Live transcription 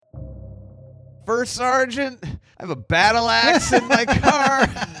First Sergeant, I have a battle axe in my car.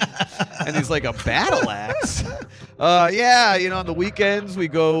 And he's like, a battle axe? Yeah, on the weekends we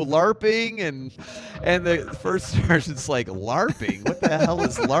go LARPing, and the First Sergeant's like, LARPing? What the hell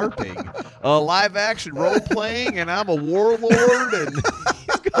is LARPing? Live action role playing, and I'm a warlord, and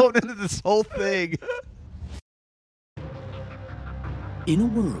he's going into this whole thing. In a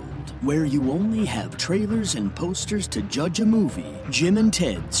world where you only have trailers and posters to judge a movie, Jim and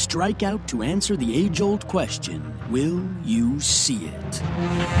Ted strike out to answer the age-old question, will you see it?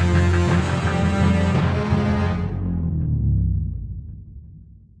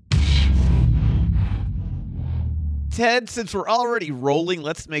 Ted, since we're already rolling,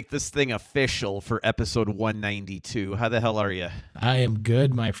 let's make this thing official for episode 192. How the hell are you? I am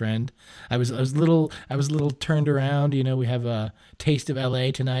good, my friend. I was a little turned around. We have a Taste of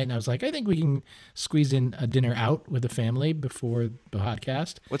LA tonight, and I was like, I think we can squeeze in a dinner out with the family before the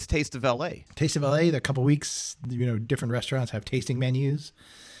podcast. What's Taste of LA? Taste of LA. A couple weeks, different restaurants have tasting menus.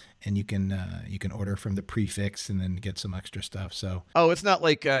 And you can order from the prefix and then get some extra stuff. So it's not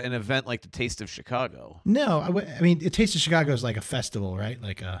like an event like the Taste of Chicago. No, I mean, the Taste of Chicago is like a festival, right?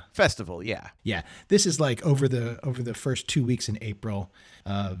 Like a festival, yeah. Yeah, this is like over the first 2 weeks in April.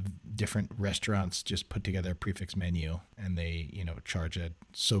 Different restaurants just put together a prefix menu, and they charge a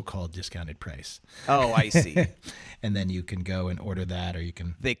so-called discounted price. Oh, I see. And then you can go and order that, or you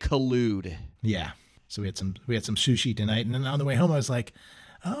can. They collude. Yeah. So we had some sushi tonight, and then on the way home, I was like,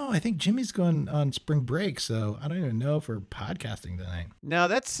 oh, I think Jimmy's going on spring break, so I don't even know if we're podcasting tonight. No,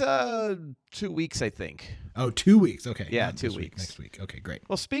 that's 2 weeks, I think. Oh, 2 weeks. Okay. Yeah, 2 weeks. Next week. Okay, great.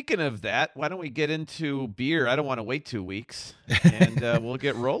 Well, speaking of that, why don't we get into beer? I don't want to wait 2 weeks, and we'll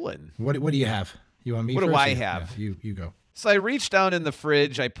get rolling. What do you have? You want me What first? do I have? Yeah, you go. So I reached down in the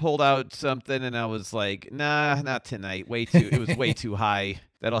fridge, I pulled out something, and I was like, nah, not tonight. It was way too high.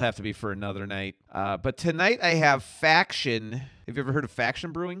 That'll have to be for another night. But tonight I have Faction. Have you ever heard of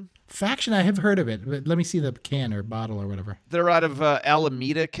Faction Brewing? Faction, I have heard of it. But let me see the can or bottle or whatever. They're out of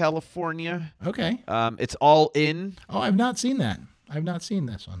Alameda, California. Okay. It's All In. Oh, I've not seen that. I've not seen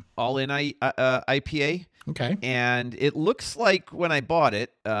this one. All In IPA. Okay. And it looks like when I bought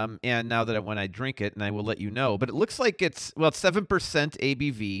it, and now that when I drink it, and I will let you know, but it looks like it's 7%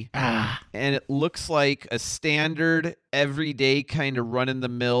 ABV. And it looks like a standard, everyday kind of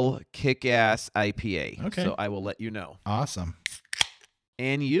run-in-the-mill, kick-ass IPA. Okay. So I will let you know. Awesome.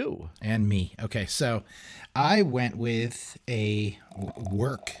 And you. And me. Okay, so I went with a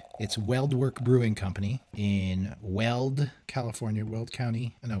Work. It's Weld Work Brewing Company in Weld, California, Weld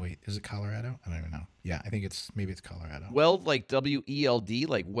County. No, wait, is it Colorado? I don't even know. Yeah, I think maybe it's Colorado. Weld, like WELD,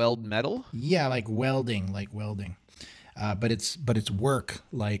 like weld metal? Yeah, like welding. But it's work,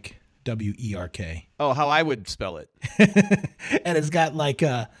 like WERK. Oh, how I would spell it. And it's got like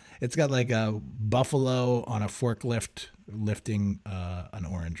a buffalo on a forklift lifting an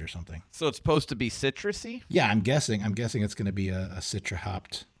orange or something. So it's supposed to be citrusy? Yeah, I'm guessing it's going to be a citra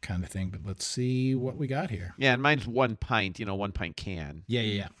hopped kind of thing, but let's see what we got here. Yeah, and mine's 1 pint, 1 pint can.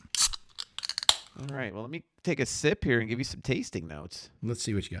 Yeah. All right, well, let me take a sip here and give you some tasting notes. Let's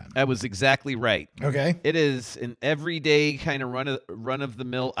see what you got. I was exactly right. Okay. It is an everyday kind of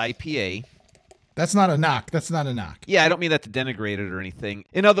run-of-the-mill IPA. That's not a knock. Yeah, I don't mean that to denigrate it or anything.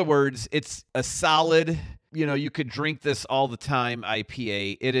 In other words, it's a solid, you could drink this all the time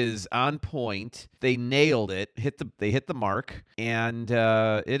IPA. It is on point. They nailed it. They hit the mark, and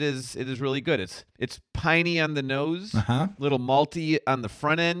it is really good. It's piney on the nose, little malty on the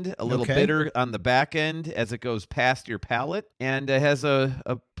front end, a little bitter on the back end as it goes past your palate, and it has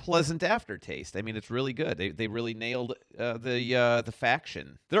a pleasant aftertaste. I mean, it's really good. They really nailed the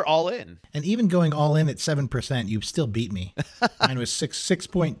Faction. They're all in. And even going all in at 7%, you still beat me. Mine was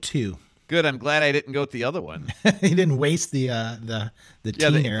 6.2. Good. I'm glad I didn't go with the other one. You didn't waste the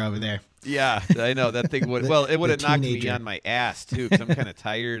teener over there. Yeah, I know that thing would. Well, it would have knocked me on my ass too, because I'm kind of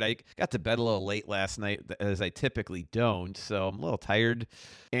tired. I got to bed a little late last night, as I typically don't, so I'm a little tired.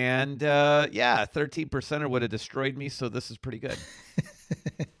 And 13% would have destroyed me. So this is pretty good.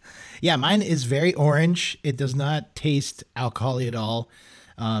 Yeah, mine is very orange. It does not taste alcoholic at all.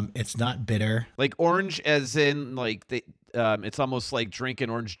 It's not bitter. Like orange, as in like it's almost like drinking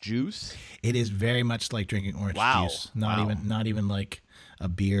orange juice. It is very much like drinking orange juice. Not even like a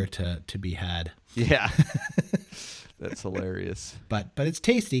beer to be had. Yeah, that's hilarious. But it's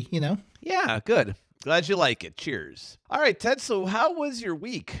tasty, Yeah, good. Glad you like it. Cheers. All right, Ted. So how was your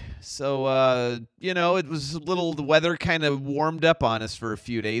week? So, it was the weather kind of warmed up on us for a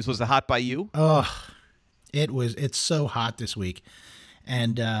few days. Was it hot by you? Oh, it's so hot this week.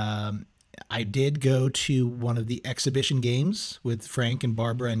 And I did go to one of the exhibition games with Frank and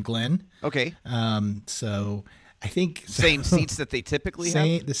Barbara and Glenn. Okay. So I think Same seats that they typically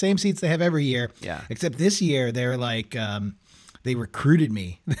have? the same seats they have every year. Yeah. Except this year they're like they recruited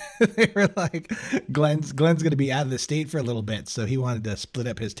me. They were like, Glenn's going to be out of the state for a little bit, so he wanted to split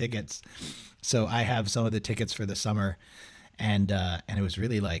up his tickets. So I have some of the tickets for the summer, and it was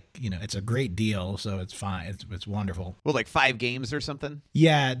really like, it's a great deal, so it's fine. It's wonderful. Well, like 5 games or something?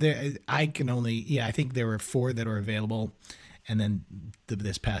 Yeah, I think there were 4 that were available. And then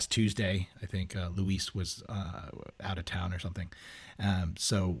this past Tuesday, I think Luis was out of town or something.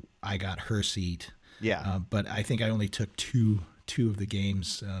 So I got her seat. Yeah. But I think I only took two of the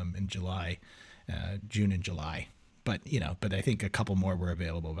games in July, June and July. But I think a couple more were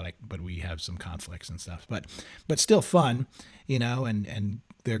available. But we have some conflicts and stuff. But still fun, and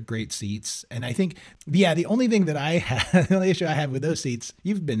they're great seats. And I think, the only thing that the only issue I have with those seats,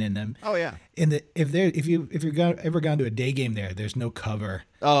 you've been in them. Oh yeah. If you're ever gone to a day game there's no cover.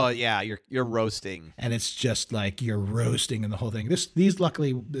 Oh yeah, you're roasting. And it's just like you're roasting in the whole thing.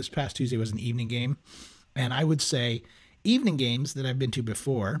 Luckily, this past Tuesday was an evening game. And I would say evening games that I've been to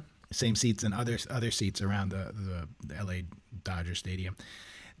before, same seats and other seats around the LA Dodger Stadium,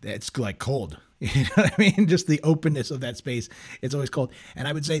 it's like cold. You know what I mean? Just the openness of that space. It's always cold. And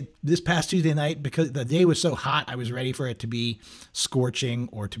I would say this past Tuesday night, because the day was so hot, I was ready for it to be scorching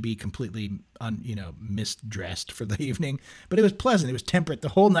or to be completely misdressed for the evening. But it was pleasant. It was temperate the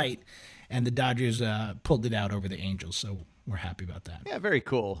whole night. And the Dodgers pulled it out over the Angels. So we're happy about that. Yeah, very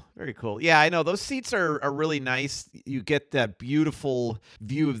cool. Very cool. Yeah, I know. Those seats are really nice. You get that beautiful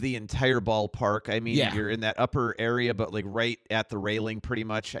view of the entire ballpark. I mean, You're in that upper area, but like right at the railing pretty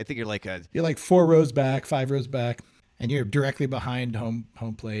much. I think you're like 4 rows back, 5 rows back, and you're directly behind home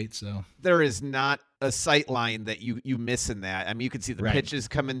plate. So there is not a sight line that you miss in that. I mean, you can see the pitches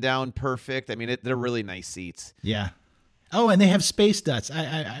coming down perfect. I mean, they're really nice seats. Yeah. Oh, and they have space dust.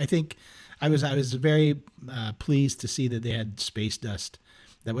 I think I was very pleased to see that they had space dust.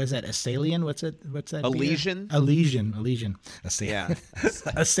 That was that Assailant. What's that? Elysian. Elysian. Yeah.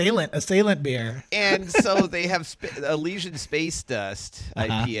 Assailant beer. And so they have Elysian Space Dust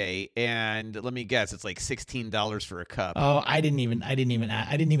IPA, and let me guess, it's like $16 for a cup. Oh, I didn't even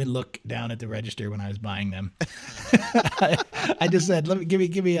look down at the register when I was buying them. I just said, give me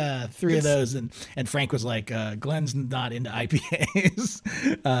 3 of those, and Frank was like, Glenn's not into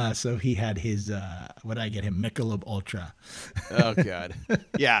IPAs, so he had his what did I get him? Michelob Ultra. Oh God.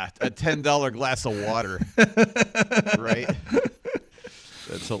 Yeah, a $10 glass of water. Right?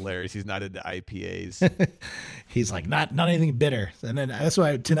 That's hilarious. He's not into IPAs. He's like, not anything bitter. And then that's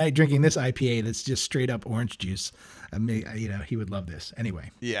why tonight drinking this IPA that's just straight up orange juice. I mean, he would love this. Anyway.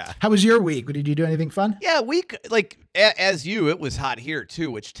 Yeah. How was your week? Did you do anything fun? Yeah, as it was hot here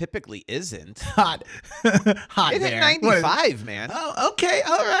too, which typically isn't. Hot It there. hit 95, man. Oh, okay.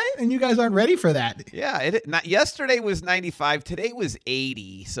 All right. And you guys aren't ready for that. Yeah, yesterday was 95. Today was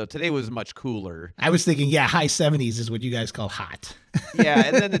 80. So today was much cooler. I was thinking, high 70s is what you guys call hot. Yeah,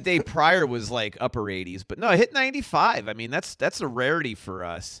 and then the day prior was like upper 80s. But no, it hit 95. I mean, that's a rarity for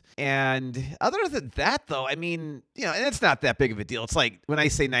us. And other than that, though, I mean, and it's not that big of a deal. It's like when I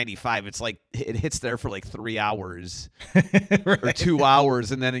say 95, it's like it hits there for like 3 hours Right. or 2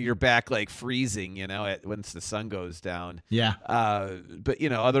 hours, and then you're back like freezing, once the sun goes down. Yeah. But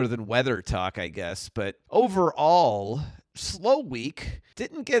other than weather talk, I guess. But overall, slow week.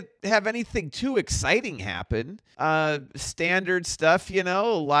 Didn't have anything too exciting happen. Standard stuff, a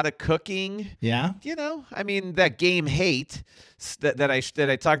lot of cooking. Yeah. I mean, that game Hate that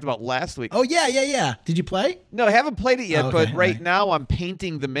I talked about last week. Oh yeah. Did you play? No, I haven't played it yet, Okay, but right now I'm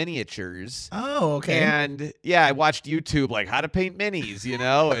painting the miniatures. Oh, okay. And yeah, I watched YouTube like how to paint minis,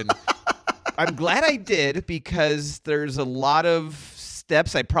 and I'm glad I did, because there's a lot of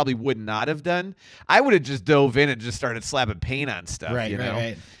steps I probably would not have done. I would have just dove in and just started slapping paint on stuff,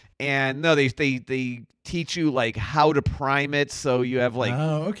 Right. And no, they teach you like how to prime it, so you have like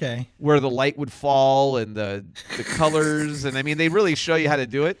okay, where the light would fall and the colors, and I mean they really show you how to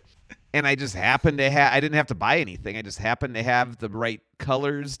do it. And I just happened to I didn't have to buy anything. I just happened to have the right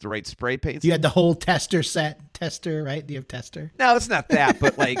colors, the right spray paints. You had the whole tester, right? Do you have tester? No, it's not that,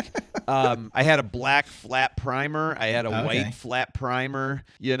 but like I had a black flat primer, I had a white flat primer,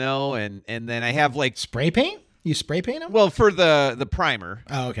 and then I have like spray paint. You spray paint them? Well, for the primer.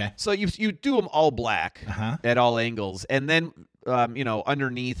 Oh, okay. So you do them all black at all angles, and then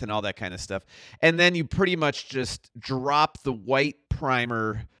underneath and all that kind of stuff, and then you pretty much just drop the white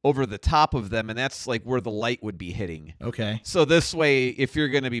primer over the top of them, and that's like where the light would be hitting. Okay. So this way, if you're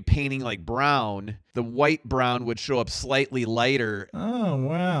going to be painting like brown, the white brown would show up slightly lighter. Oh,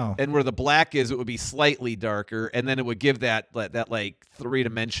 wow. And where the black is, it would be slightly darker, and then it would give that like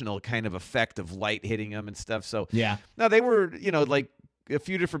three-dimensional kind of effect of light hitting them and stuff. So Yeah. now they were, like a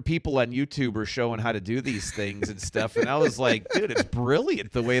few different people on YouTube were showing how to do these things and stuff, and I was like, dude, it's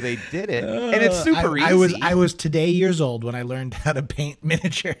brilliant the way they did it, and it's super easy. I was today years old when I learned how to paint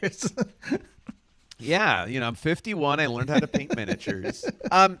miniatures. Yeah, I'm 51. I learned how to paint miniatures.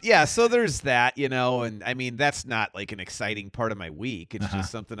 Yeah, so there's that, and I mean, that's not like an exciting part of my week. It's just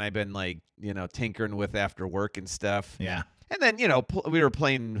something I've been like, tinkering with after work and stuff. Yeah. And then, we were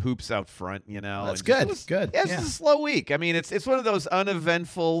playing hoops out front, That's good. Good. Yeah, it's a slow week. I mean, it's one of those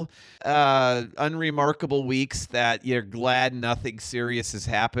uneventful, unremarkable weeks that you're glad nothing serious has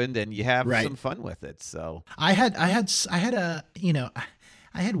happened and you have some fun with it. So I had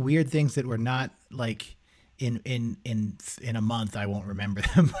weird things that were not like in a month. I won't remember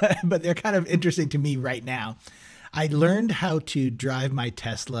them, but they're kind of interesting to me right now. I learned how to drive my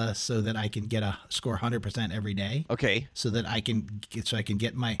Tesla so that I can score 100% every day. Okay. So that I can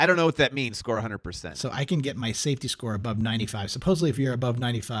get my. I don't know what that means. Score 100%. So I can get my safety score above 95. Supposedly, if you're above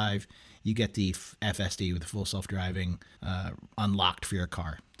 95, you get the FSD with full self-driving unlocked for your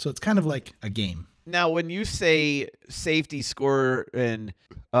car. So it's kind of like a game. Now, when you say safety score and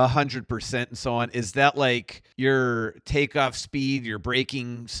 100% and so on, is that like your takeoff speed, your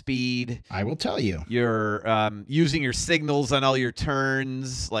braking speed? I will tell you. Your using your signals on all your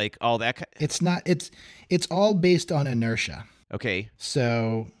turns, like all that. It's not. It's all based on inertia. Okay.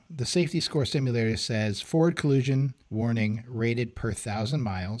 So the safety score simulator says forward collision warning rated per 1,000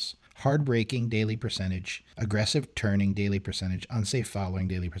 miles. Hard braking, daily percentage, aggressive turning, daily percentage, unsafe following,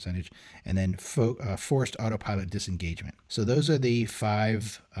 daily percentage, and then forced autopilot disengagement. So those are the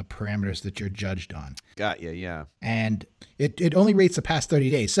 5 parameters that you're judged on. Got you, yeah. And it only rates the past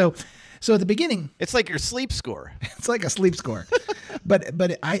 30 days. So at the beginning... It's like your sleep score. It's like a sleep score. But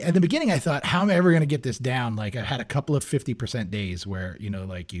at the beginning, I thought, how am I ever going to get this down? Like, I had a couple of 50% days where,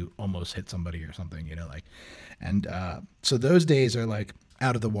 like you almost hit somebody or something, and so those days are like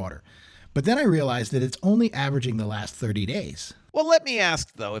out of the water. But then I realized that it's only averaging the last 30 days. Well, let me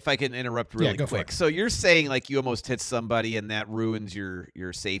ask, though, if I can interrupt really go for quick. it. So you're saying like you almost hit somebody and that ruins your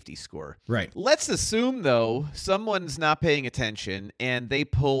safety score. Right. Let's assume, though, someone's not paying attention and they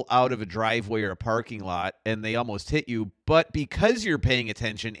pull out of a driveway or a parking lot and they almost hit you. But because you're paying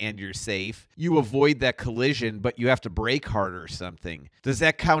attention and you're safe, you avoid that collision, but you have to brake harder or something. Does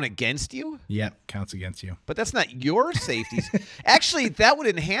that count against you? Yep, counts against you. But that's not your safety. Actually, that would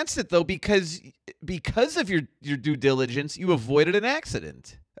enhance it, though, because of your due diligence, you avoided an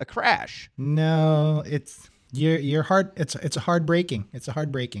accident, a crash. No, it's you're hard. It's a hard braking. It's a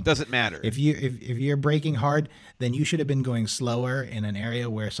hard braking. Doesn't matter. If you're braking hard, then you should have been going slower in an area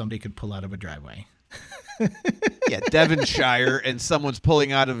where somebody could pull out of a driveway. Yeah, Devonshire, and someone's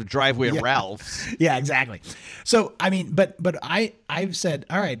pulling out of a driveway at Ralph's. Yeah, exactly. So I mean, but I've said,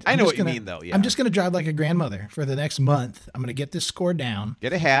 all right. I know what you mean, though. Yeah, I'm just going to drive like a grandmother for the next month. I'm going to get this score down.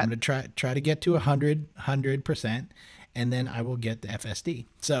 Get a hat. I'm going to try to get to 100%, and then I will get the FSD.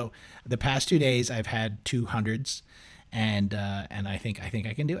 So the past 2 days, I've had 200s, and I think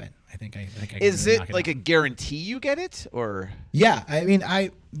I can do it. I think I can. Is really it like a guarantee you get it, or? Yeah, I mean,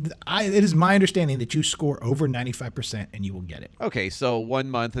 it is my understanding that you score over 95% and you will get it. Okay, so 1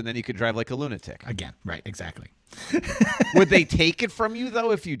 month, and then you could drive like a lunatic. Again, right, exactly. Would they take it from you,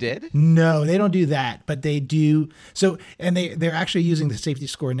 though, if you did? No, they don't do that, but they do. So, and they're actually using the safety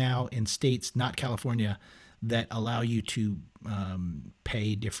score now in states, not California, that allow you to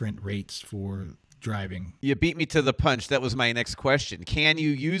pay different rates for driving. You beat me to the punch. That was my next question. Can you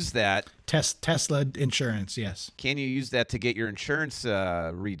use that? Tesla insurance, yes. Can you use that to get your insurance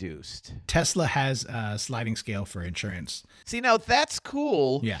reduced? Tesla has a sliding scale for insurance. See, now that's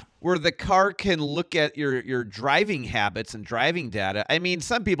cool. Yeah. Where the car can look at your driving habits and driving data. I mean,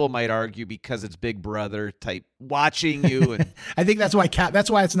 some people might argue because it's Big Brother type watching you, and I think that's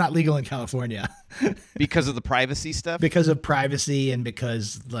why it's not legal in California. Because of the privacy stuff. Because of privacy and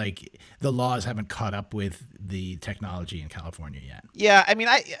because like the laws haven't caught up with the technology in California yet. Yeah, I mean,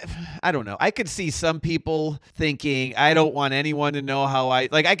 I don't know. I could see some people thinking, I don't want anyone to know how I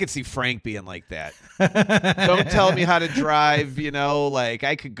could see Frank being like that. Don't tell me how to drive, like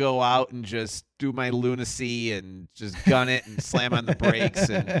I could go out and just do my lunacy and just gun it and slam on the brakes.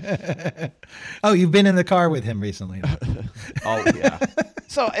 And Oh, you've been in the car with him recently. oh yeah.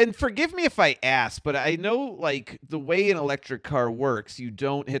 So, and forgive me if I ask, but I know like the way an electric car works, you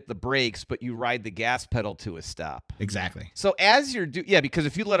don't hit the brakes, but you ride the gas pedal to a stop. Exactly. So as you're because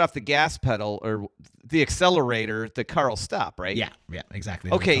if you let off the gas pedal or the accelerator, the car will stop, right? Yeah,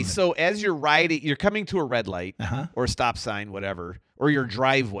 exactly. Okay, so as you're riding, you're coming to a red light Uh-huh. or a stop sign, whatever, or your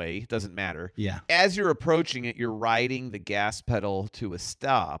driveway, doesn't matter. Yeah. As you're approaching it, you're riding the gas pedal to a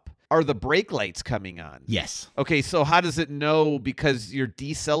stop. Are the brake lights coming on? Yes, Okay, so how does it know? Because you're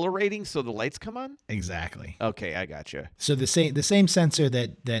decelerating, so the lights come on? exactly. Okay, I gotcha. So the same sensor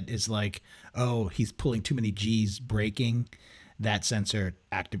that is like, oh, he's pulling too many G's braking, that sensor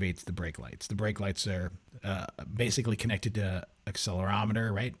activates the brake lights. The brake lights are basically connected to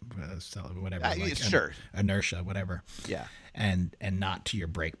accelerometer, right? Whatever, sure. Inertia, whatever. Yeah. And not to your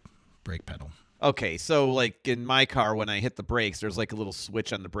brake pedal. Okay, so like in my car, when I hit the brakes, there's like a little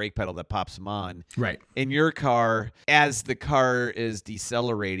switch on the brake pedal that pops them on. Right. In your car, as the car is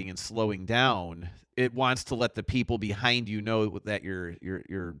decelerating and slowing down, it wants to let the people behind you know that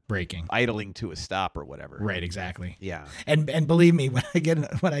you're Braking. idling to a stop or whatever. Right, exactly. Yeah. And believe me, when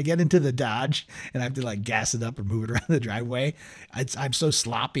I get into the Dodge and I have to like gas it up or move it around the driveway, I'm so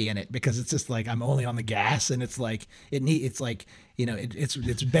sloppy in it because it's just like I'm only on the gas and it's like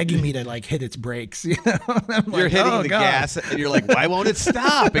it's begging me to like hit its brakes. You know, I'm You're like, hitting oh, the God. gas and you're like, why won't it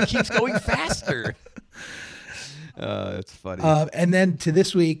stop? It keeps going faster. It's funny. And then to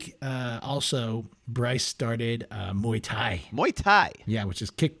this week, also Bryce started Muay Thai. Muay Thai. Yeah, which is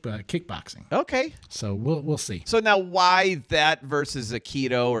kickboxing. Okay. So we'll see. So now why that versus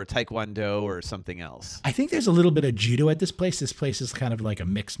Aikido or Taekwondo or something else? I think there's a little bit of judo at this place. This place is kind of like a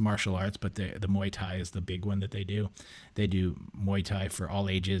mixed martial arts, but the Muay Thai is the big one that they do. They do Muay Thai for all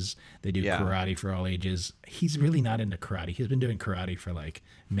ages. They do karate for all ages. He's really not into karate. He's been doing karate for like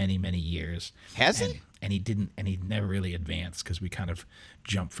many, many years. Has he? And he never really advanced because we kind of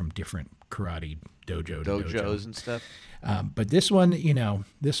jumped from different karate dojo to Dojos and stuff. But this one,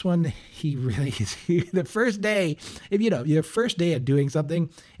 he really is. The first day, if your first day of doing something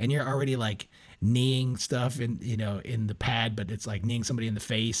and you're already like kneeing stuff in the pad, but it's like kneeing somebody in the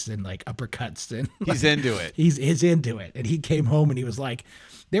face and like uppercuts and He's into it. He's into it. And he came home and he was like,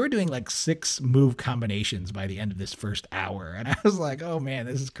 they were doing like 6 move combinations by the end of this first hour. And I was like, oh man,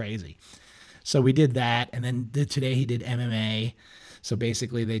 this is crazy. So we did that. And then today he did MMA. So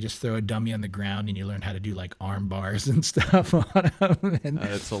basically they just throw a dummy on the ground and you learn how to do like arm bars and stuff on him. And,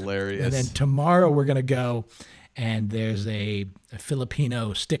 That's hilarious. and then tomorrow we're going to go and there's a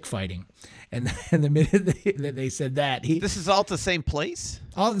Filipino stick fighting. And the minute they said that, this is all at the same place?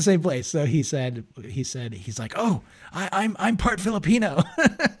 all at the same place. So he said he's like, oh, I'm part Filipino.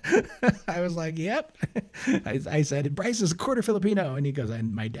 I was like, yep. I said Bryce is a quarter Filipino, and he goes,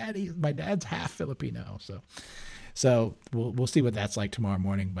 and my dad's half Filipino. So we'll see what that's like tomorrow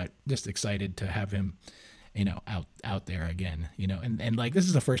morning. But just excited to have him, out there again. And like this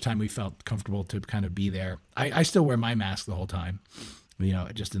is the first time we felt comfortable to kind of be there. I still wear my mask the whole time.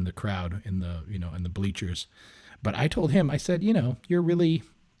 Just in the crowd, in the bleachers. But I told him, I said, you're really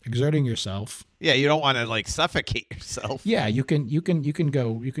exerting yourself. Yeah, you don't want to like suffocate yourself. Yeah, you can go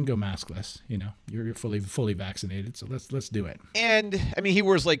maskless. You're fully vaccinated, so let's do it. And I mean, he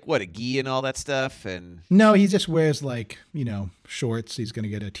wears like what, a gi and all that stuff, and No, he just wears like shorts. He's gonna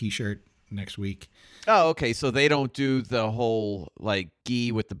get a t-shirt next week. oh, okay. So they don't do the whole like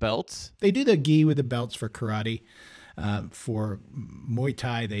gi with the belts. They do the gi with the belts for karate. For Muay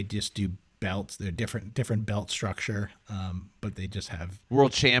Thai, they just do belts. They're different belt structure, but they just have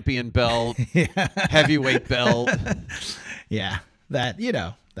World champion belt, heavyweight belt. yeah, that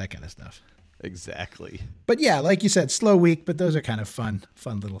kind of stuff. Exactly. But yeah, like you said, slow week, but those are kind of fun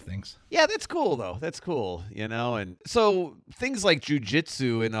little things. Yeah, that's cool though. That's cool, And so things like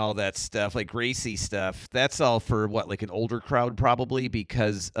jujitsu and all that stuff, like Gracie stuff, that's all for what, like an older crowd probably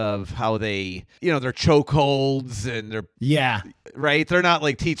because of how they, their chokeholds and their right. They're not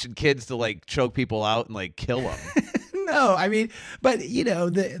like teaching kids to like choke people out and like kill them. No, I mean, but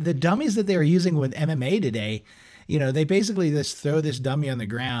the dummies that they were using with MMA today, they basically just throw this dummy on the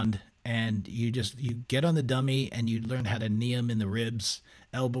ground. And you get on the dummy and you learn how to knee him in the ribs,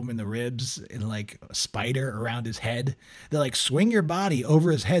 elbow him in the ribs, and like a spider around his head. They like swing your body over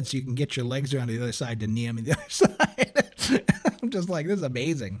his head so you can get your legs around the other side to knee him in the other side. I'm just like, this is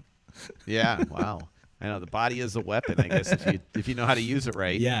amazing. Yeah, wow. I know the body is a weapon, I guess, if you know how to use it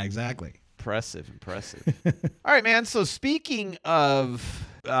right. Yeah, exactly. Impressive. All right, man. So speaking of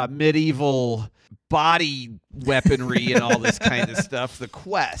medieval body weaponry and all this kind of stuff. The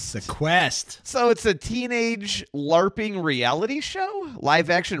Quest. The Quest. So it's a teenage LARPing reality show, live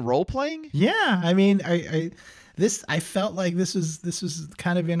action role playing. Yeah, I mean, I felt like this was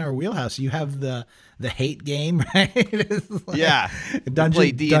kind of in our wheelhouse. You have the hate game, right? Yeah,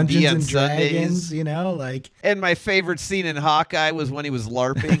 Dungeons D&D and on Dragons, Sundays. you know, like. And my favorite scene in Hawkeye was when he was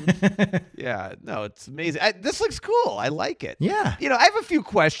LARPing. Yeah, no, it's amazing. This looks cool. I like it. Yeah. You know, I have a few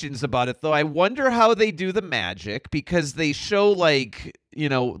questions about it, though. I wonder how they do the magic, because they show, like, you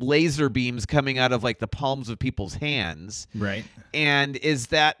know, laser beams coming out of, like, the palms of people's hands. Right. And is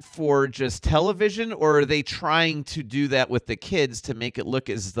that for just television, or are they trying to do that with the kids to make it look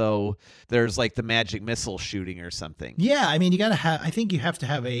as though there's, like, the magic missile shooting or something? Yeah, I mean, I think you have to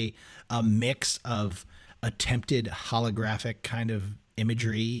have a mix of attempted holographic kind of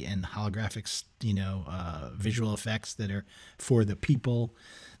imagery and holographic, you know, visual effects that are for the people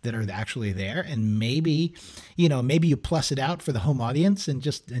that are actually there, and maybe you plus it out for the home audience and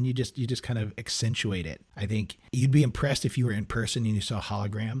you just kind of accentuate it. I think you'd be impressed if you were in person and you saw a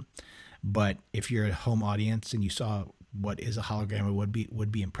hologram, but if you're a home audience and you saw what is a hologram, it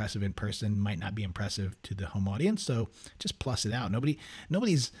would be impressive in person, might not be impressive to the home audience. So just plus it out.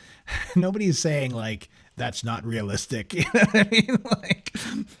 Nobody's saying like that's not realistic. You know what I mean? Like,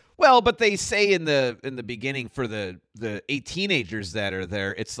 well, but they say in the beginning for the 8 teenagers that are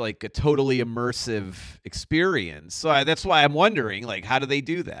there, it's like a totally immersive experience. So that's why I'm wondering, like, how do they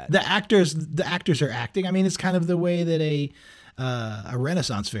do that? The actors are acting. I mean, it's kind of the way that a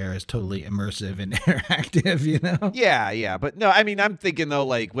Renaissance fair is totally immersive and interactive, you know? Yeah. But no, I mean, I'm thinking, though,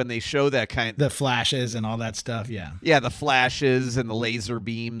 like, when they show that the flashes and all that stuff, yeah. Yeah, the flashes and the laser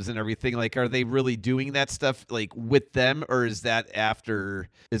beams and everything, like, are they really doing that stuff, like, with them, or is that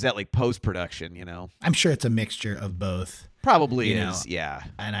like post-production, you know? I'm sure it's a mixture of both. Probably you is, know? yeah.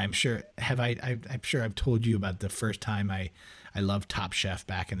 And I'm sure, I'm sure I've told you about the first time I loved Top Chef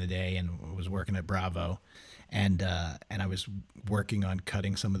back in the day and was working at Bravo. And I was working on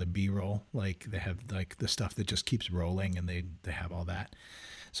cutting some of the B-roll, like they have like the stuff that just keeps rolling, and they have all that.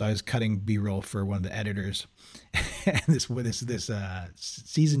 So I was cutting B-roll for one of the editors, and this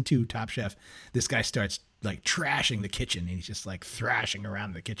season 2 Top Chef, this guy starts like trashing the kitchen, and he's just like thrashing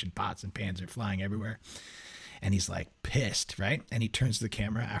around the kitchen. Pots and pans are flying everywhere, and he's like pissed, right? And he turns to the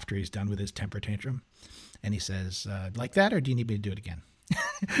camera after he's done with his temper tantrum, and he says, "Like that, or do you need me to do it again?"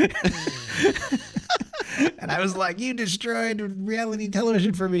 And I was like, "You destroyed reality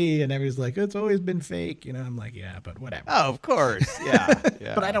television for me." And everybody's like, "It's always been fake." You know, I'm like, "Yeah, but whatever." Oh, of course. Yeah.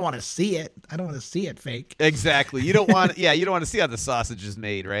 But I don't want to see it. I don't want to see it fake. Exactly. You don't want to see how the sausage is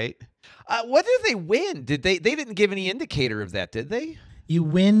made, right? What did they win? They didn't give any indicator of that, did they? You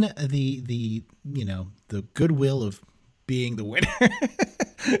win the goodwill of being the winner.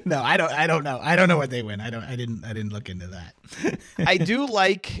 No, I don't know. I don't know what they win. I didn't look into that. I do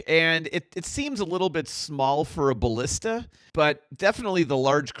like, and it seems a little bit small for a ballista, but definitely the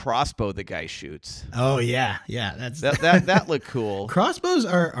large crossbow the guy shoots. Oh yeah, that's that looked cool. Crossbows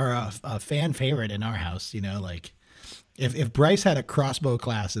are a fan favorite in our house. You know, like if Bryce had a crossbow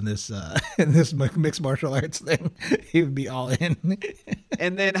class in this mixed martial arts thing, he would be all in.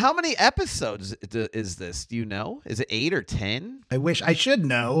 And then how many episodes is this? Do you know? Is it 8 or 10? I wish I should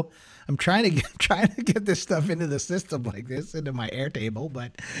know. I'm trying to get this stuff into the system like this, into my Airtable,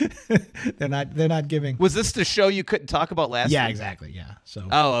 but they're not giving. Was this the show you couldn't talk about last week? Yeah, exactly. Yeah. So.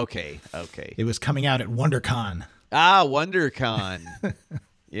 Oh, okay. It was coming out at WonderCon. Ah, WonderCon.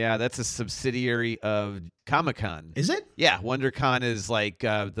 Yeah, that's a subsidiary of Comic-Con. Is it? Yeah, WonderCon is like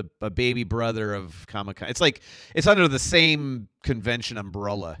a baby brother of Comic-Con. It's under the same convention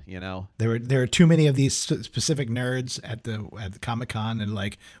umbrella, you know. There are too many of these specific nerds at the Comic-Con, and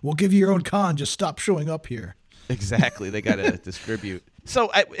like, we'll give you your own con, just stop showing up here. Exactly, they got to distribute. So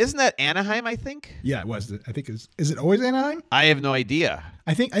isn't that Anaheim? I think. Yeah, it was. I think is it always Anaheim? I have no idea.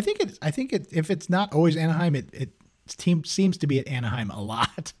 I think if it's not always Anaheim, it seems to be at Anaheim a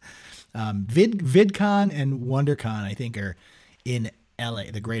lot. VidCon and WonderCon, I think, are in LA,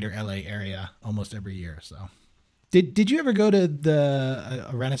 the greater LA area, almost every year. So, did you ever go to the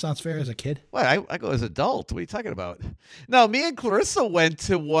Renaissance Fair as a kid? Well, I go as an adult. What are you talking about? No, me and Clarissa went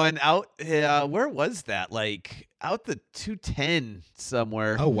to one out. Where was that? Like out the 210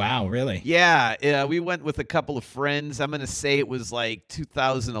 somewhere. Oh wow, really? Yeah. We went with a couple of friends. I'm gonna say it was like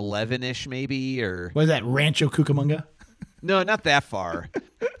 2011ish, maybe, or was that Rancho Cucamonga? No, not that far.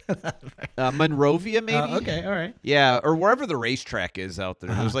 Monrovia, maybe. Okay, all right. Yeah, or wherever the racetrack is out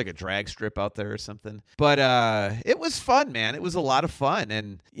there. There's like a drag strip out there or something. But it was fun, man. It was a lot of fun,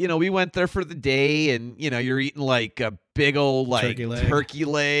 and we went there for the day, and you're eating like big old like turkey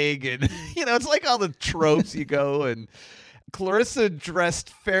leg. and it's like all the tropes you go and. Clarissa dressed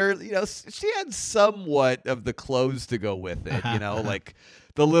fairly, she had somewhat of the clothes to go with it, like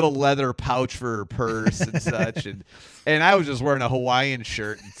the little leather pouch for her purse and such, and I was just wearing a Hawaiian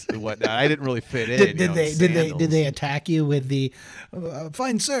shirt and whatnot. I didn't really fit in. Did they attack you with the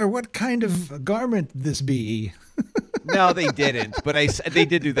fine sir? What kind of garment this be? No, they didn't. But they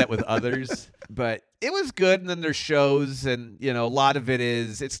did do that with others. But it was good. And then there's shows, and a lot of it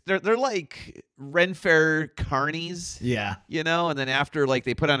is they're like Ren Fair carnies. Yeah. And then after like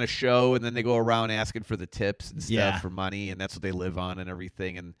they put on a show, and then they go around asking for the tips and stuff Yeah. for money, and that's what they live on and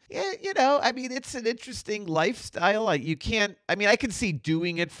everything. And yeah, I mean, it's an interesting lifestyle. Like I can see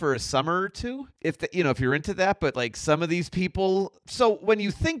doing it for a summer or two if you're into that. But like some of these people, so when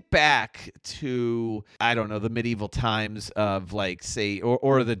you think back to I don't know the medieval times of like say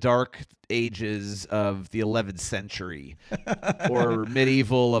or the dark ages of the 11th century or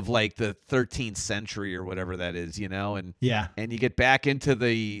medieval of like the 13th century or whatever that is, and Yeah. and you get back into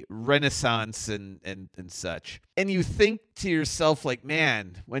the Renaissance and such. And you think to yourself like,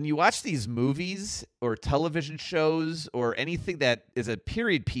 man, when you watch these movies or television shows or anything that is a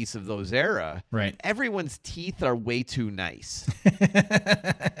period piece of those era, Right. everyone's teeth are way too nice.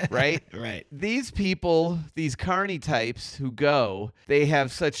 Right? Right. These people, these carny types who go, they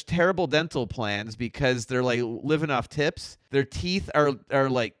have such terrible dental plans because they're like living off tips. Their teeth are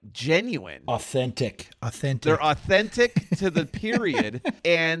like genuine. Authentic. They're authentic to the period,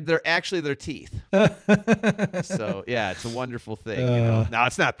 and they're actually their teeth. So yeah, it's a wonderful thing. Now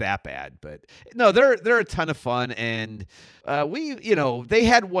it's not that bad, but no, they're a ton of fun, and they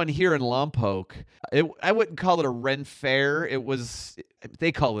had one here in Lompoc. I wouldn't call it a Ren Fair.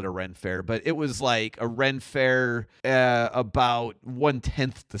 They call it a Ren Fair, but it was like a Ren Fair about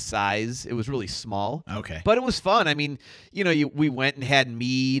 1/10 the size. It was really small. Okay. But it was fun. I mean, we went and had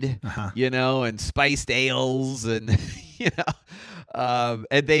mead, and spiced ales, and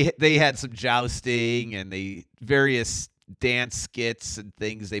and they had some jousting and various dance skits and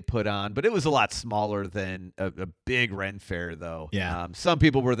things they put on, but it was a lot smaller than a big Ren Fair, though. Yeah. Some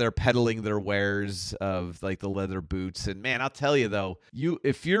people were there peddling their wares of like the leather boots, and man, I'll tell you though,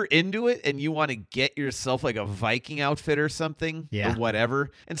 if you're into it and you want to get yourself like a Viking outfit or something, or whatever,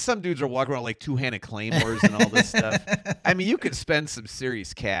 and some dudes are walking around like two-handed claymores and all this stuff. I mean, you could spend some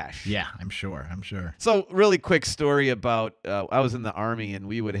serious cash. Yeah, I'm sure. So, really quick story about I was in the Army, and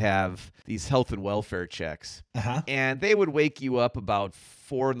we would have these health and welfare checks, and they would wake you up about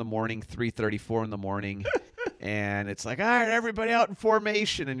 4 in the morning, 3:30, 4 in the morning, and it's like, all right, everybody out in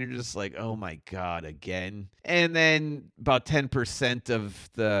formation, and you're just like, oh my God, again. And then about 10% of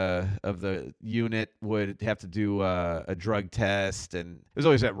the unit would have to do a drug test, and it was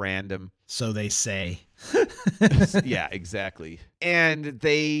always at random. So they say. Yeah, exactly. And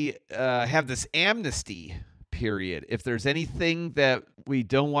they have this amnesty period. If there's anything that we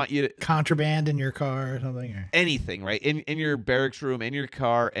don't want you to... Contraband in your car or something? Or... Anything, right? In your barracks room, in your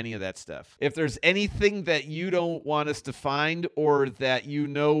car, any of that stuff. If there's anything that you don't want us to find or that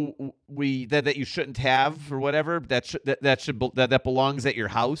that you shouldn't have or whatever, that belongs at your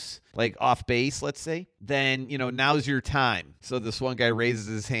house, like off base, let's say, then, now's your time. So this one guy raises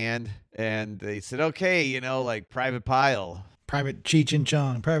his hand and they said, okay, like Private Pile. Private Cheech and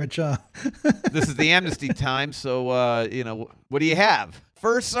Chong. Private Chong. This is the amnesty time, so, what do you have?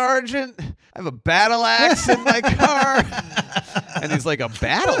 First Sergeant, I have a battle axe in my car. And he's like, a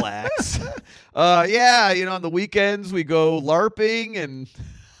battle axe? Yeah, on the weekends we go LARPing,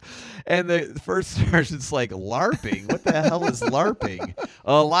 and the first sergeant's like, LARPing? What the hell is LARPing?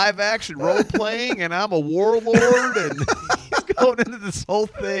 Live action role playing, and I'm a warlord, and he's going into this whole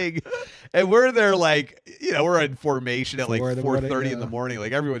thing. And we're there like, we're in formation at like 4:30 in the morning.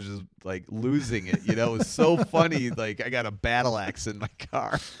 Like everyone's just like losing it. It was so funny. Like I got a battle axe in my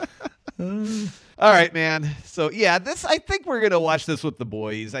car. All right, man. So yeah, I think we're going to watch this with the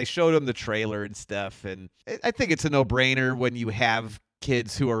boys. I showed them the trailer and stuff, and I think it's a no-brainer when you have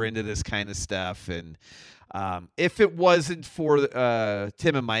kids who are into this kind of stuff. And if it wasn't for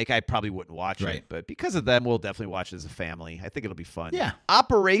Tim and Mike, I probably wouldn't watch it. But because of them, we'll definitely watch it as a family. I think it'll be fun. Yeah.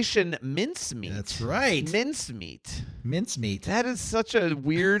 Operation Mincemeat. That's right. Mincemeat. Mincemeat. That is such a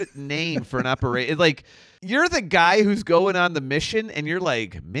weird name for an operation. Like, you're the guy who's going on the mission, and you're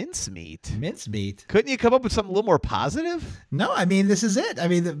like, mincemeat? Mincemeat. Couldn't you come up with something a little more positive? No, I mean, this is it. I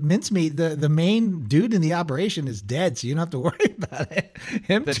mean, the mincemeat, the main dude in the operation is dead, so you don't have to worry about it.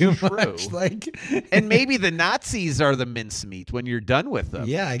 That's too true. much. And maybe the Nazis are the mincemeat when you're done with them.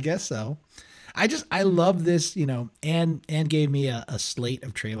 Yeah, I guess so. I love this, and gave me a slate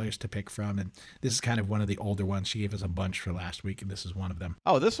of trailers to pick from. And this is kind of one of the older ones. She gave us a bunch for last week, and this is one of them.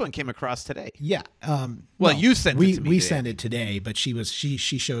 Oh, this one came across today. Yeah. Well, you sent it to me We today. sent it today, but she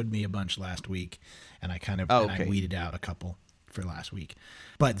showed me a bunch last week, and I kind of okay. I weeded out a couple for last week.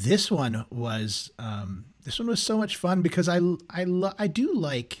 But this one was so much fun because I do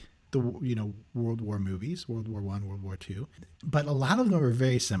like the World War movies, World War I, World War II, but a lot of them are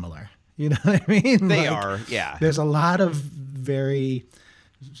very similar. You know what I mean? They are, yeah. There's a lot of very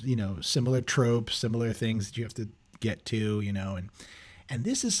similar tropes, similar things that you have to get to, and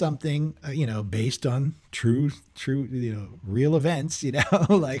this is something based on true real events,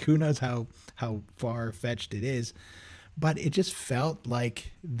 like who knows how far fetched it is, but it just felt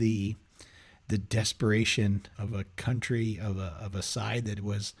like the desperation of a country, of a side that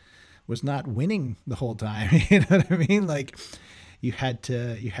was not winning the whole time. You know what I mean? Like you had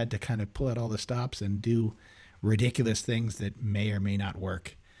to kind of pull out all the stops and do ridiculous things that may or may not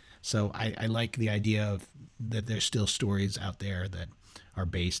work. So I like the idea of that there's still stories out there that are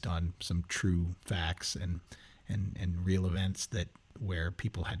based on some true facts and real events where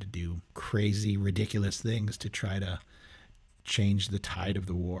people had to do crazy, ridiculous things to try to change the tide of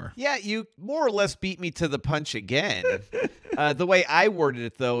the war. Yeah, you more or less beat me to the punch again. The way I worded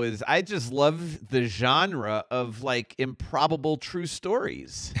it, though, is I just love the genre of like improbable true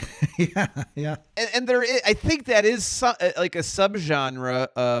stories. Yeah. And there is, I think that is like a subgenre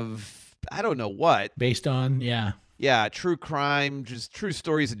of, I don't know what. Based on, yeah. Yeah, true crime, just true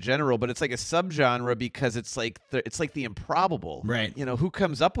stories in general, but it's like a subgenre because it's like the improbable. Right. Who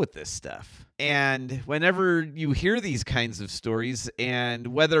comes up with this stuff? And whenever you hear these kinds of stories, and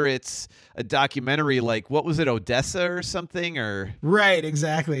whether it's a documentary like, what was it, Odessa or something, or Right,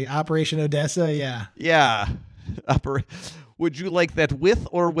 exactly. Operation Odessa, yeah. Yeah. Would you like that with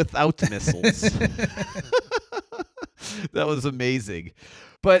or without missiles? That was amazing.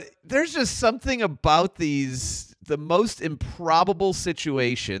 But there's just something about the most improbable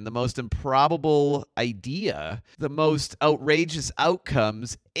situation, the most improbable idea, the most outrageous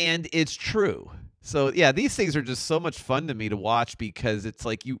outcomes, and it's true. So, yeah, these things are just so much fun to me to watch because it's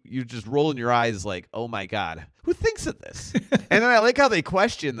like you're just rolling your eyes like, oh, my God, who thinks of this? And then I like how they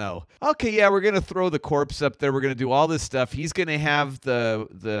question, though. Okay, yeah, we're going to throw the corpse up there. We're going to do all this stuff. He's going to have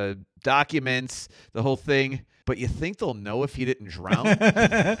the documents, the whole thing. But you think they'll know if he didn't drown?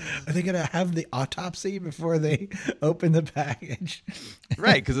 Are they going to have the autopsy before they open the package?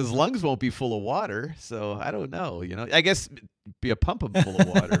 Right, because his lungs won't be full of water. So I don't know. I guess be a pump him full of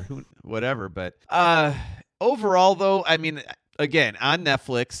water, whatever. But overall, though, I mean, again, on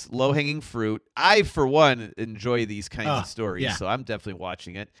Netflix, low-hanging fruit. I, for one, enjoy these kinds of stories, yeah. So I'm definitely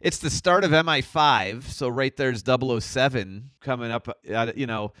watching it. It's the start of MI5, so right there's 007 coming up,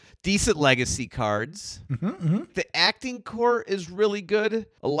 decent legacy cards. Mm-hmm. The acting core is really good.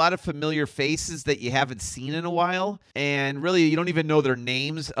 A lot of familiar faces that you haven't seen in a while, and really you don't even know their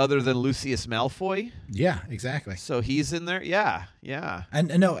names other than Lucius Malfoy. Yeah, exactly. So he's in there. Yeah.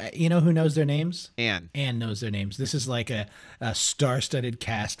 And no, you know who knows their names? Anne knows their names. This is like a star-studded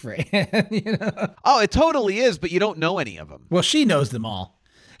cast for Anne, Oh, it totally is, but you don't know any of them. Well, she knows them all.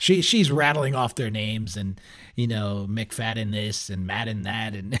 She's rattling off their names and, McFadden this and Madden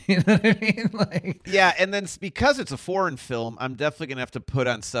that and, you know what I mean? Like, yeah, and then because it's a foreign film, I'm definitely going to have to put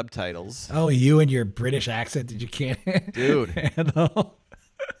on subtitles. Oh, you and your British accent that you can't handle.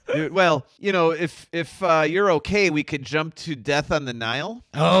 Dude, well, if you're okay, we could jump to Death on the Nile.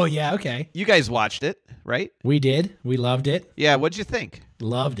 Oh, yeah, okay. You guys watched it, right? We did. We loved it. Yeah, what'd you think?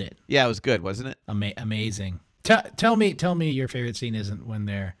 Loved it. Yeah, it was good, wasn't it? Amazing. Tell me your favorite scene isn't when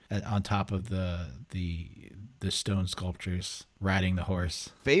they're on top of the stone sculptures riding the horse.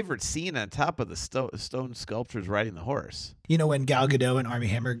 Favorite scene on top of the stone sculptures riding the horse. When Gal Gadot and Armie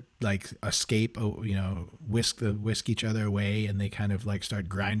Hammer escape, whisk each other away, and they kind of start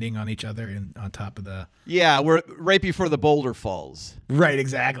grinding on each other and on top of the. Yeah, we're right before the boulder falls. Right,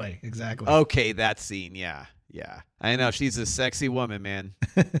 exactly. Okay, that scene, yeah. Yeah, I know. She's a sexy woman, man.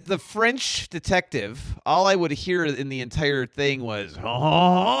 The French detective, all I would hear in the entire thing was,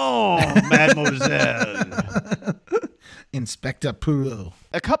 "Oh, mademoiselle." Inspector Poirot.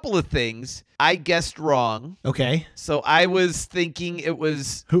 A couple of things. I guessed wrong. Okay. So I was thinking it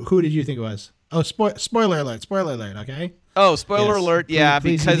was... Who did you think it was? Oh, spoiler alert, okay? Oh, spoiler alert, yeah,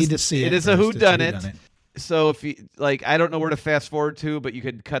 please, because you need to see it is a whodunit. So if you I don't know where to fast forward to, but you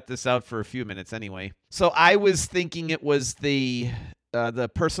could cut this out for a few minutes anyway. So I was thinking it was the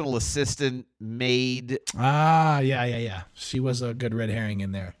personal assistant maid. Ah, yeah. She was a good red herring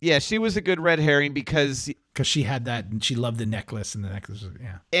in there. Yeah, she was a good red herring because Because she had that, and she loved the necklace, and the necklace was,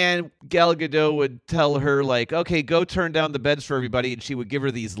 yeah. And Gal Gadot would tell her, like, okay, go turn down the beds for everybody. And she would give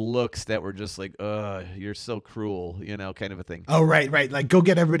her these looks that were just like, you're so cruel, kind of a thing. Oh, right. Like, go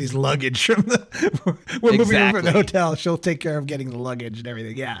get everybody's luggage from we're moving over to the hotel. She'll take care of getting the luggage and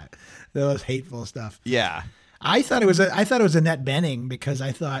everything. Yeah. That was hateful stuff. Yeah. I thought it was Annette Bening, because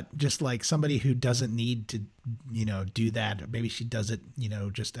I thought just like somebody who doesn't need to, do that. Maybe she does it,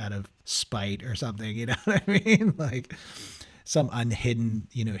 just out of spite or something. You know what I mean? Like some hidden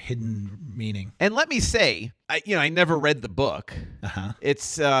meaning. And let me say, I never read the book. Uh-huh.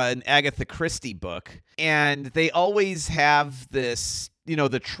 It's an Agatha Christie book, and they always have this,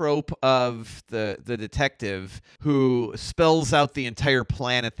 the trope of the detective who spells out the entire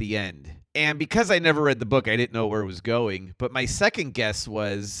plan at the end. And because I never read the book, I didn't know where it was going. But my second guess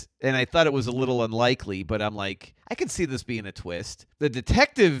was, and I thought it was a little unlikely, but I'm like, I can see this being a twist. The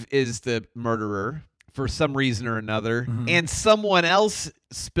detective is the murderer for some reason or another, and someone else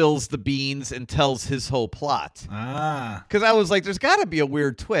spills the beans and tells his whole plot. Because I was like, there's got to be a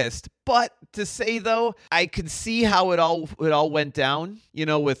weird twist. But to say, though, I could see how it all went down,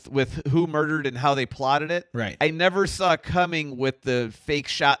 with who murdered and how they plotted it. Right. I never saw it coming with the fake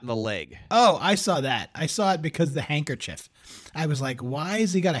shot in the leg. Oh, I saw that. I saw it because the handkerchief. I was like, why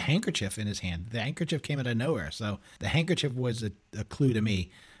has he got a handkerchief in his hand? The handkerchief came out of nowhere. So the handkerchief was a clue to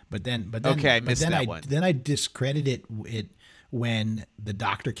me. But then, okay, I missed that one. Then I discredited it when the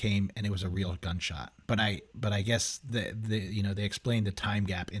doctor came and it was a real gunshot. But I guess they explained the time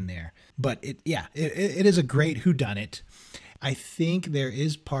gap in there. But it is a great whodunit. I think there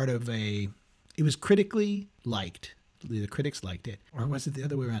is part of it was critically liked. The critics liked it, or was it the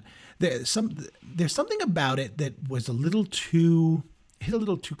other way around? There's something about it that was hit a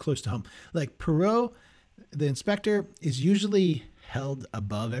little too close to home. Like Poirot, the inspector, is usually held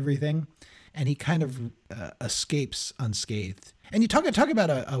above everything, and he kind of escapes unscathed. And you talk about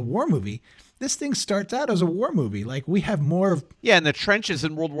a war movie. This thing starts out as a war movie. Like we have more of in the trenches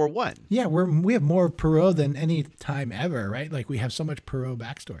in World War I. Yeah, we have more of Poirot than any time ever, right? Like we have so much Poirot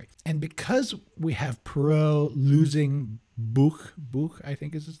backstory, and because we have Poirot losing Buch, I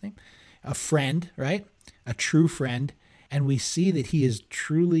think is his name, a friend, right? A true friend, and we see that he is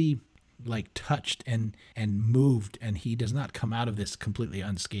truly like touched and moved, and he does not come out of this completely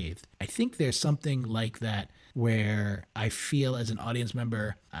unscathed. I think there's something like that where I feel as an audience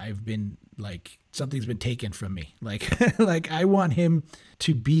member, I've been like, something's been taken from me. Like, like I want him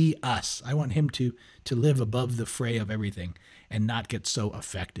to be us. I want him to live above the fray of everything and not get so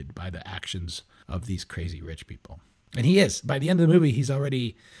affected by the actions of these crazy rich people. And he is. By the end of the movie, he's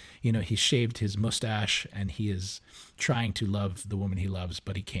already, he's shaved his mustache and he is trying to love the woman he loves,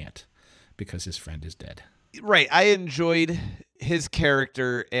 but he can't, because his friend is dead. Right. I enjoyed his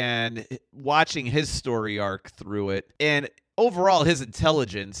character and watching his story arc through it. And overall, his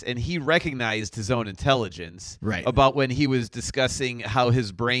intelligence, and he recognized his own intelligence. Right. About when he was discussing how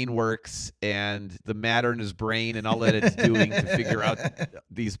his brain works and the matter in his brain and all that it's doing to figure out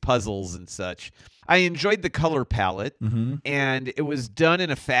these puzzles and such. I enjoyed the color palette, and it was done in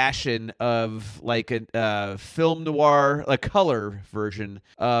a fashion of like a film noir, a color version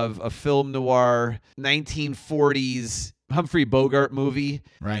of a film noir 1940s Humphrey Bogart movie.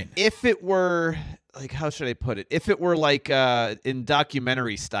 Right. If it were like, how should I put it? If it were like in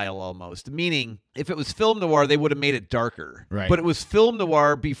documentary style almost, meaning if it was film noir, they would have made it darker. Right. But it was film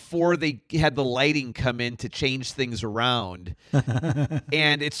noir before they had the lighting come in to change things around.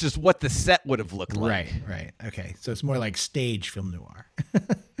 And it's just what the set would have looked like. Right. Okay. So it's more like stage film noir.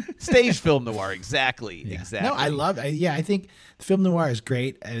 Stage film noir. Exactly. Yeah. Exactly. No, I love it. I think film noir is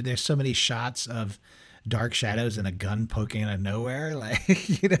great. There's so many shots of dark shadows and a gun poking out of nowhere. Like,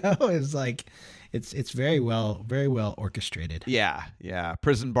 it's like, it's very well orchestrated. Yeah.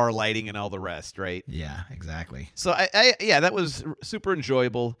 Prison bar lighting and all the rest, right? Yeah, exactly. So I that was super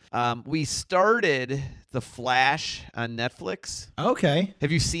enjoyable. We started The Flash on Netflix. Okay.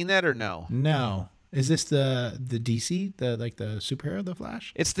 Have you seen that or no? No. Is this the DC, the superhero, The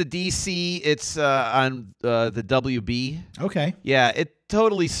Flash? It's the DC. It's on the WB. Okay. Yeah, it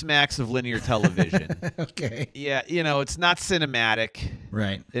totally smacks of linear television. Okay. Yeah, it's not cinematic.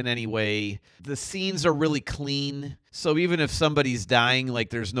 Right. In any way. The scenes are really clean. So even if somebody's dying,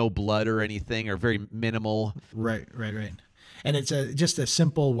 like there's no blood or anything, or very minimal. Right. And it's just a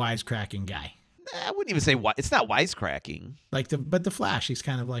simple wisecracking guy. I wouldn't even say it's not wisecracking. But the Flash, he's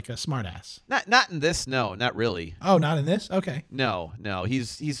kind of like a smartass. Not in this, no, not really. Oh, not in this? Okay. No,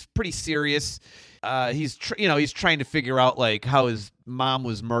 he's pretty serious. He's trying to figure out like how his mom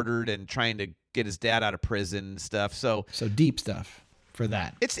was murdered and trying to get his dad out of prison and stuff. So deep stuff for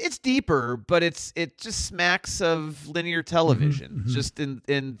that. It's deeper, but it just smacks of linear television. Just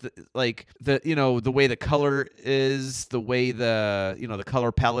in like the way the color is, the way the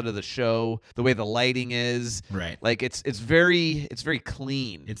color palette of the show, the way the lighting is. Right. Like it's very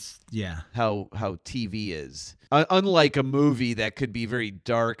clean. It's how TV is. Unlike a movie that could be very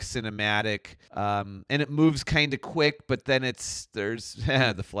dark, cinematic, and it moves kind of quick, but then there's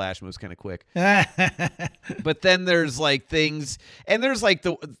the Flash moves kind of quick. But then there's like things, and there's like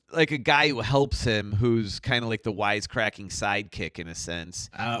a guy who helps him, who's kind of like the wisecracking sidekick in a sense.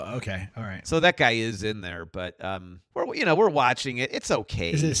 Oh, okay, all right. So that guy is in there, but we're watching it. It's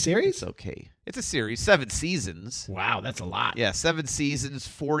okay. Is it a series? It's okay. It's a series, 7 seasons. Wow, that's a lot. Yeah, 7 seasons,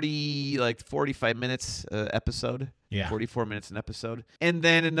 45 minutes episode. Yeah, 44 minutes an episode. And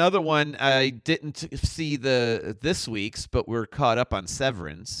then another one, I didn't see this week's, but we're caught up on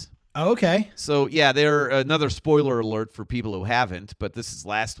Severance. Oh, okay. So yeah, they're another spoiler alert for people who haven't, but this is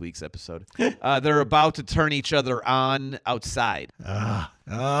last week's episode. They're about to turn each other on outside.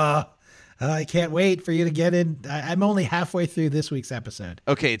 I can't wait for you to get in. I'm only halfway through this week's episode.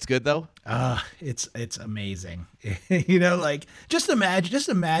 Okay, it's good though. It's amazing. Like just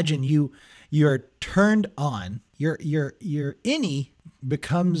imagine you're turned on. Your innie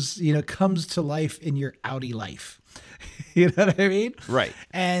comes to life in your outie life. You know what I mean? Right.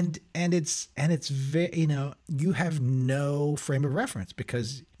 And it's very, you have no frame of reference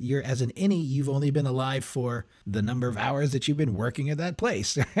because you're, as an innie, you've only been alive for the number of hours that you've been working at that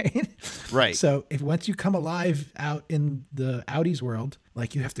place, right? Right. So once you come alive out in the outies world,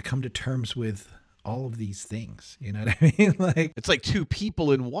 like you have to come to terms with all of these things, you know what I mean? Like it's like 2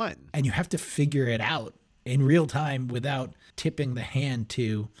 people in one. And you have to figure it out in real time without tipping the hand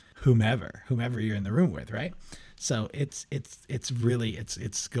to whomever you're in the room with, right? So it's really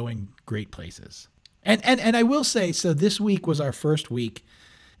going great places. And I will say, so this week was our first week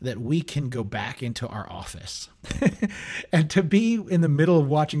that we can go back into our office. And to be in the middle of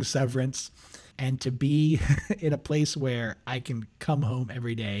watching Severance and to be in a place where I can come home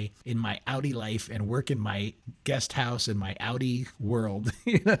every day in my outie life and work in my guest house in my outie world,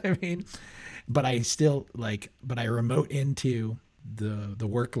 you know what I mean? But I remote into the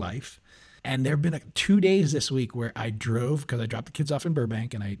work life. And there have been 2 days this week where I drove, because I dropped the kids off in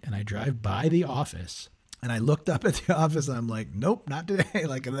Burbank, and I drive by the office, and I looked up at the office, and I'm like, nope, not today.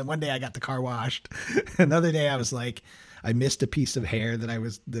 Like, and then one day I got the car washed. Another day I was like, I missed a piece of hair when I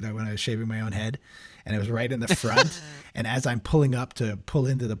was shaving my own head, and it was right in the front. And as I'm pulling up to pull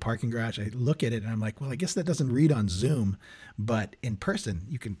into the parking garage, I look at it and I'm like, well, I guess that doesn't read on Zoom, but in person,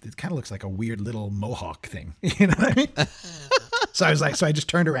 it kind of looks like a weird little mohawk thing. You know what I mean? So I just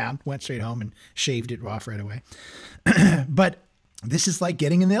turned around, went straight home and shaved it off right away. But this is like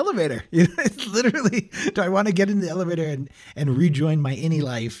getting in the elevator. It's literally, do I want to get in the elevator and rejoin my innie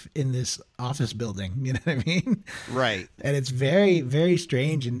life in this office building? You know what I mean? Right. And it's very, very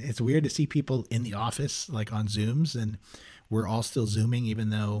strange. And it's weird to see people in the office, like on Zooms. And we're all still Zooming, even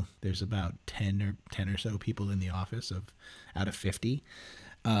though there's about 10 or so people in the office out of 50.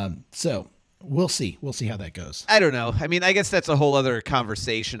 So we'll see. We'll see how that goes. I don't know. I mean, I guess that's a whole other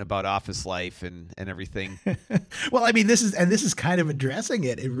conversation about office life and everything. Well, I mean, this is kind of addressing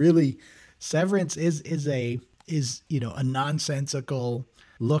it. It really, Severance is a nonsensical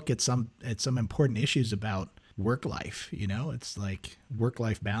look at some important issues about work life. It's like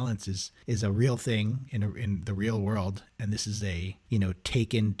work-life balance is a real thing in the real world, and this is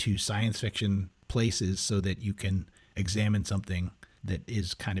taken to science fiction places so that you can examine something that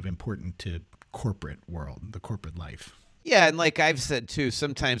is kind of important to corporate world, the corporate life. Yeah, and like I've said too,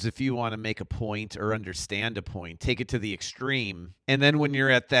 sometimes if you want to make a point or understand a point, take it to the extreme. And then when you're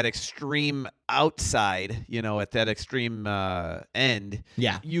at that extreme outside, at that extreme end,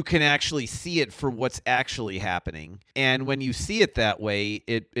 yeah, you can actually see it for what's actually happening. And when you see it that way,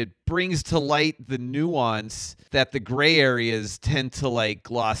 it brings to light the nuance that the gray areas tend to like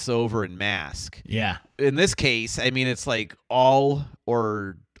gloss over and mask. Yeah. In this case, I mean, it's like all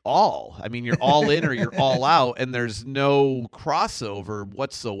or all. I mean, you're all in or you're all out, and there's no crossover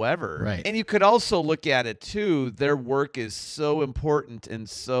whatsoever. Right. And you could also look at it too. Their work is so important and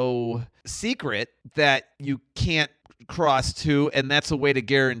so secret that you can't cross to, and that's a way to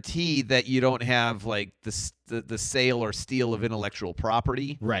guarantee that you don't have like the sale or steal of intellectual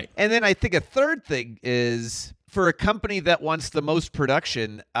property. Right. And then I think a third thing is for a company that wants the most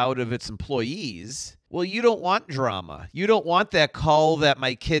production out of its employees, well, you don't want drama. You don't want that call that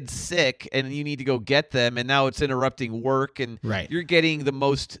my kid's sick and you need to go get them and now it's interrupting work, and Right. you're getting the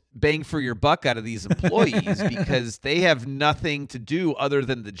most bang for your buck out of these employees because they have nothing to do other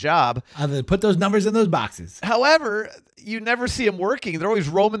than the job. Other than put those numbers in those boxes. However, you never see them working. They're always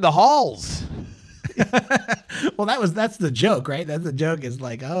roaming the halls. Well, that's the joke, right? That's the joke is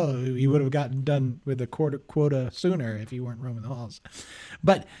like, oh, you would have gotten done with a quota sooner if you weren't roaming the halls.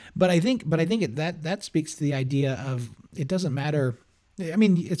 But I think that speaks to the idea of it doesn't matter. I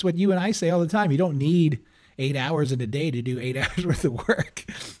mean, it's what you and I say all the time. You don't need 8 hours in a day to do 8 hours worth of work.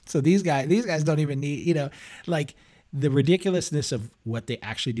 So these guys don't even need, like the ridiculousness of what they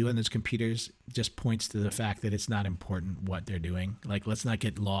actually do on those computers just points to the fact that it's not important what they're doing. Like, let's not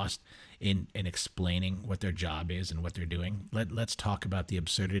get lost in explaining what their job is and what they're doing. Let's talk about the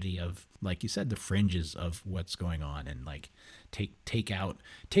absurdity of, like you said, the fringes of what's going on, and like take out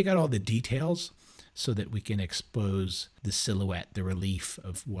all the details so that we can expose the silhouette, the relief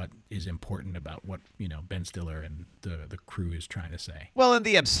of what is important about what, Ben Stiller and the crew is trying to say. Well, and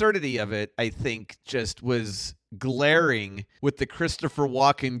the absurdity of it, I think, just was glaring with the Christopher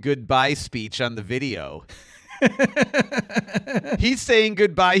Walken goodbye speech on the video. He's saying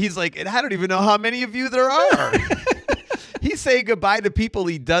goodbye. He's like, and I don't even know how many of you there are. He's saying goodbye to people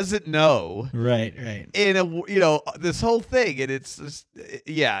he doesn't know. Right. In this whole thing, and it's just,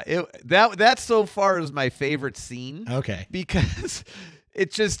 that so far is my favorite scene. Okay. Because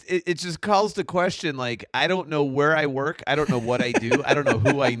it just calls to question, like, I don't know where I work. I don't know what I do. I don't know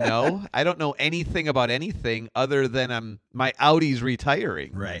who I know. I don't know anything about anything other than my Audi's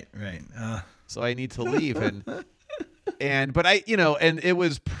retiring. Right. So I need to leave. But it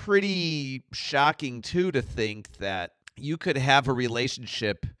was pretty shocking too to think that you could have a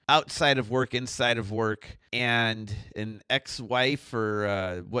relationship outside of work, inside of work, and an ex-wife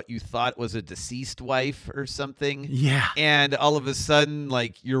or what you thought was a deceased wife or something. Yeah. And all of a sudden,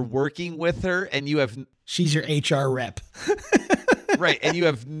 like, you're working with her and you have... She's your HR rep. Right. And you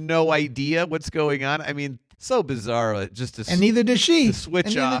have no idea what's going on. I mean, so bizarre. And neither does she. To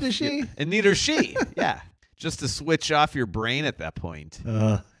switch off. Neither does she. And neither does she. Yeah. Just to switch off your brain at that point.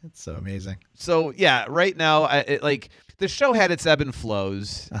 It's so amazing. So, yeah, right now, the show had its ebb and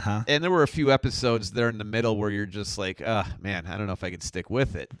flows. Uh-huh. And there were a few episodes there in the middle where you're just like, man, I don't know if I could stick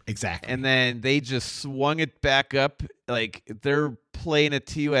with it. Exactly. And then they just swung it back up. Like, they're playing it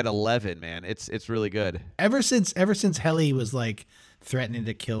to you at 11, man. It's really good. Ever since Helly was like threatening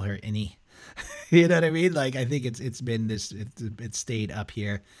to kill her innie. You know what I mean? Like, I think it's been this, it stayed up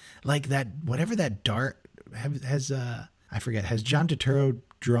here. Like that, whatever that dark has I forget, has John Turturro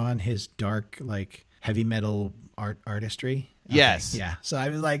drawn his dark, like, heavy metal artistry? Okay. Yes. Yeah. So I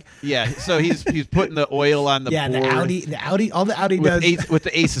was like, yeah. So he's putting the oil on the board. the Audi, all the Audi does with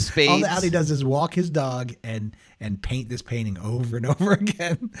the Ace of Spades. All the Audi does is walk his dog and paint this painting over and over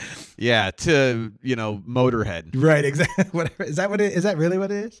again. Yeah. To, Motorhead. Right. Exactly. Whatever. Is that really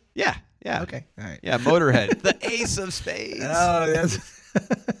what it is? Yeah. Yeah. Okay. All right. Yeah. Motorhead. The Ace of Spades. Oh, yes.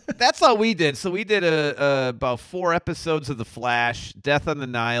 That's all we did. So we did about 4 episodes of The Flash, Death on the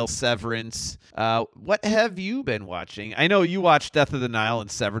Nile, Severance. What have you been watching? I know you watched Death of the Nile and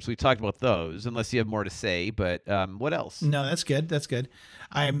Severance. We talked about those, unless you have more to say. But what else? No, that's good. That's good.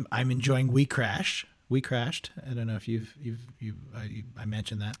 I'm enjoying We Crashed. I don't know if I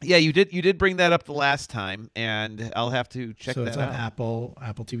mentioned that. Yeah, you did. You did bring that up the last time, and I'll have to check that out. So it's on Apple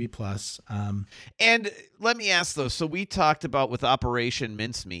TV Plus. And let me ask though. So we talked about with Operation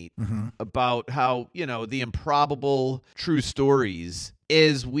Mincemeat about how the improbable true stories.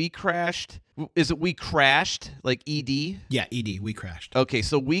 Is We Crashed? Is it We Crashed? Like ED? Yeah, ED. We Crashed. Okay,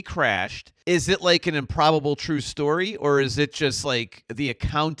 so We Crashed. Is it like an improbable true story, or is it just like the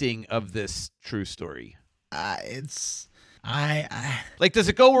accounting of this true story? It's like, does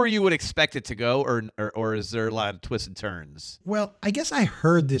it go where you would expect it to go, or is there a lot of twists and turns? Well, I guess I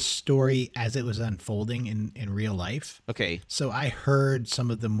heard this story as it was unfolding in real life. Okay, so I heard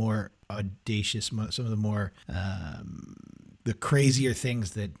some of the more audacious, some of the more the crazier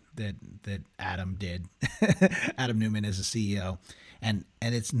things that Adam did. Adam Newman as a CEO. And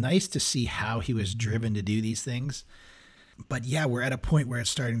it's nice to see how he was driven to do these things. But yeah, we're at a point where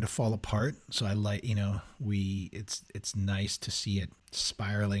it's starting to fall apart. So I like, it's nice to see it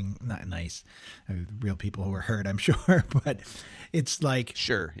spiraling. Not nice. Real people who were hurt, I'm sure. But it's like,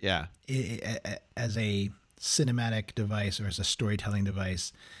 sure, yeah. As a cinematic device or as a storytelling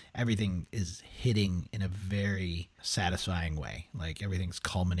device, everything is hitting in a very satisfying way. Like everything's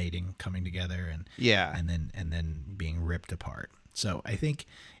culminating, coming together, and yeah, and then being ripped apart. So I think,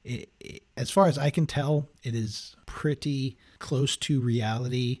 as far as I can tell, it is pretty close to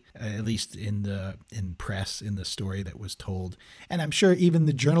reality, at least in press, in the story that was told. And I'm sure even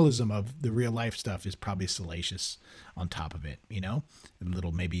the journalism of the real life stuff is probably salacious on top of it, a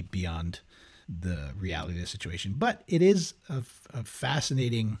little maybe beyond the reality of the situation. But it is a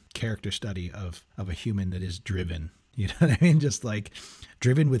fascinating character study of a human that is driven. You know what I mean? Just like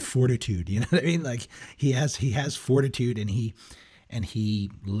driven with fortitude. You know what I mean? Like he has fortitude, and he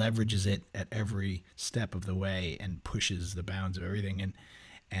leverages it at every step of the way and pushes the bounds of everything.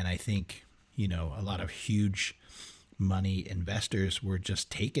 And I think, a lot of huge money investors were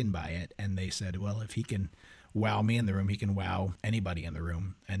just taken by it. And they said, well, if he can wow me in the room, he can wow anybody in the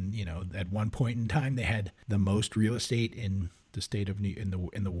room. And, at one point in time, they had the most real estate in the state of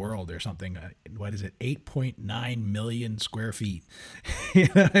in the world or something. What is it? 8.9 million square feet. You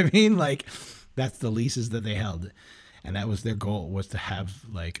know what I mean? Like that's the leases that they held. And that was their goal, was to have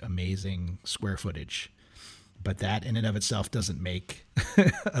like amazing square footage. But that in and of itself doesn't make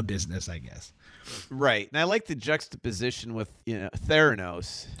a business, I guess. Right. And I like the juxtaposition with,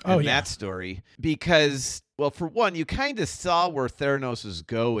 Theranos Oh, and yeah. that story because, well, for one, you kind of saw where Theranos was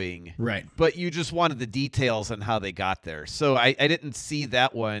going. Right. But you just wanted the details on how they got there. So I didn't see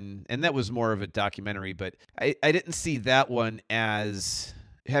that one, and that was more of a documentary, but I didn't see that one as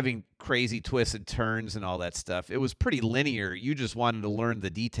having crazy twists and turns and all that stuff. It was pretty linear. You just wanted to learn the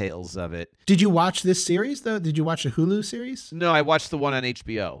details of it. Did you watch this series, though? Did you watch the Hulu series? No, I watched the one on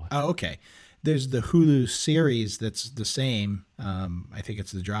HBO. Oh, okay. There's the Hulu series that's the same. I think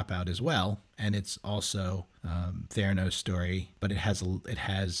it's The Dropout as well, and it's also Theranos' story, but it has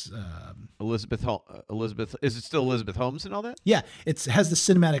Elizabeth. Is it still Elizabeth Holmes and all that? yeah, it has the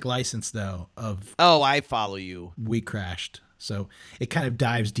cinematic license though of Oh, I follow you. We Crashed. So it kind of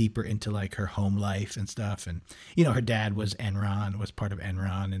dives deeper into like her home life and stuff, and her dad was part of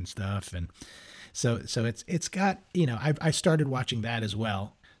Enron and stuff, and so it's got I started watching that as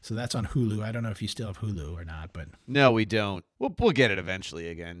well. So that's on Hulu. I don't know if you still have Hulu or not, but No, we don't. We'll get it eventually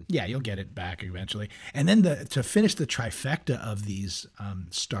again. yeah, you'll get it back eventually. And then to finish the trifecta of these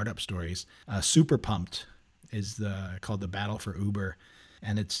startup stories, Super Pumped is called The Battle for Uber,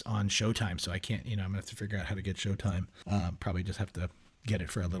 and it's on Showtime. So I can't, I'm gonna have to figure out how to get Showtime. Probably just have to get it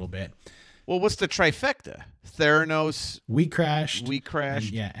for a little bit. Well, what's the trifecta? Theranos, We Crashed.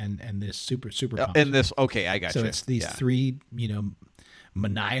 And this Super Pumped. and this. Okay, I got So you. it's these three,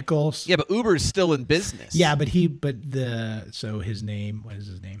 maniacals. Yeah, but Uber's still in business. Yeah, so his name, what is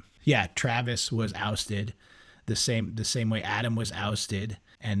his name? Yeah, Travis was ousted the same way Adam was ousted,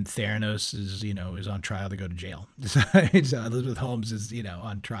 and Theranos is on trial to go to jail. So Elizabeth Holmes is,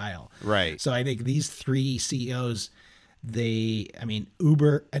 on trial. Right. So I think these three CEOs,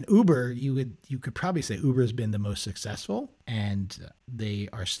 Uber, you could probably say Uber has been the most successful, and they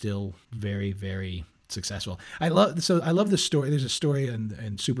are still very, very successful. I love the story. There's a story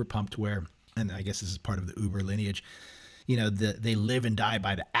in Super Pumped where, and I guess this is part of the Uber lineage, they live and die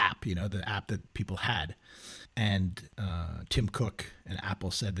by the app, the app that people had. And Tim Cook and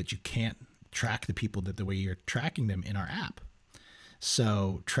Apple said that you can't track the people the way you're tracking them in our app.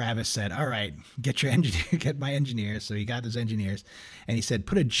 So Travis said, all right, get my engineers. So he got his engineers, and he said,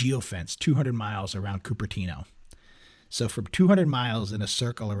 put a geofence 200 miles around Cupertino. So for 200 miles in a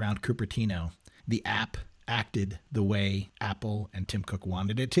circle around Cupertino, the app acted the way Apple and Tim Cook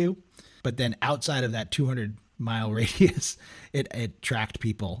wanted it to. But then outside of that 200-mile radius, it tracked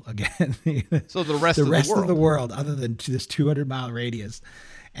people again. So the rest of the world, other than this 200-mile radius.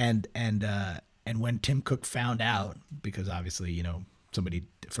 And when Tim Cook found out, because obviously, somebody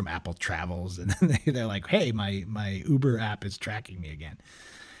from Apple travels, and they're like, hey, my Uber app is tracking me again.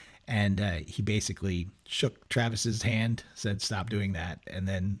 And he basically shook Travis's hand, said, stop doing that, and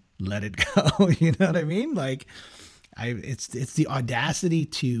then let it go. You know what I mean? Like, it's the audacity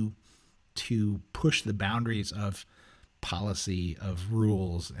to push the boundaries of policy, of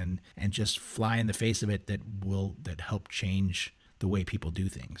rules, and just fly in the face of it that help change the way people do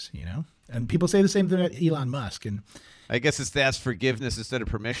things, And people say the same thing about Elon Musk. And I guess it's to ask forgiveness instead of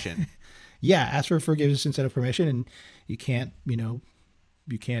permission. yeah, ask for forgiveness instead of permission, and you can't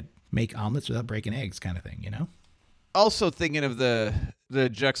make omelets without breaking eggs, kind of thing, Also thinking of the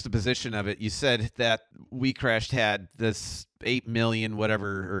juxtaposition of it, you said that We Crashed had this 8 million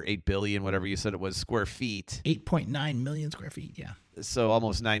whatever, or 8 billion whatever you said it was, square feet. 8.9 million square feet, yeah. So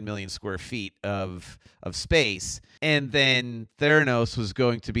almost 9 million square feet of space. And then Theranos was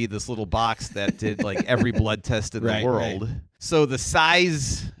going to be this little box that did like every blood test in the world. Right. So the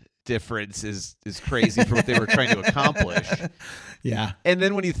size difference is crazy for what they were trying to accomplish. Yeah. And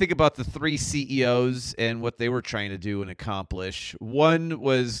then when you think about the three CEOs and what they were trying to do and accomplish, one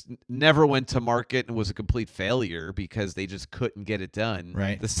was never went to market and was a complete failure because they just couldn't get it done.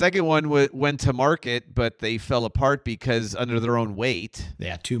 Right. The second one went to market, but they fell apart because under their own weight.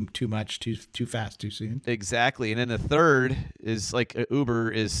 Yeah. Too much, too fast, too soon. Exactly. And then the third is like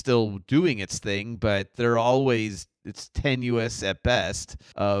Uber is still doing its thing, but it's tenuous at best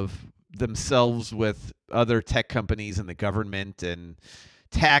of themselves with other tech companies and the government and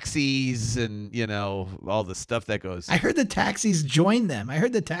taxis and, all the stuff that goes. I heard the taxis joined them. I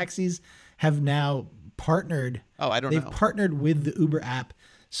heard the taxis have now partnered. Oh, I don't know. They've partnered with the Uber app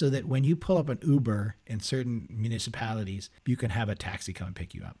so that when you pull up an Uber in certain municipalities, you can have a taxi come and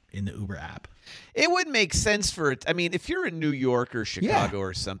pick you up in the Uber app. It would make sense for it. I mean, if you're in New York or Chicago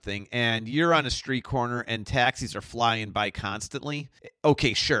or something and you're on a street corner and taxis are flying by constantly,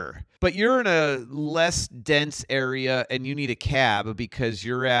 okay, sure. But you're in a less dense area and you need a cab because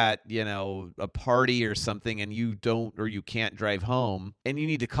you're at, a party or something and you can't drive home and you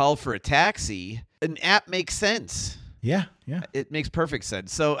need to call for a taxi, an app makes sense. Yeah. It makes perfect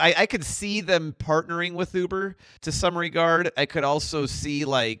sense. So I could see them partnering with Uber to some regard. I could also see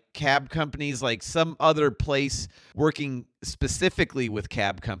like cab companies, like some other place working specifically with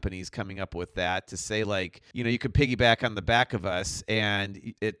cab companies coming up with that to say like, you could piggyback on the back of us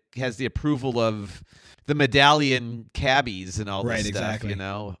and it has the approval of the medallion cabbies and all this stuff, exactly.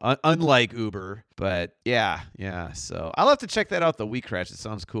 Unlike Uber. But yeah. So I'll have to check that out, the We Crash. It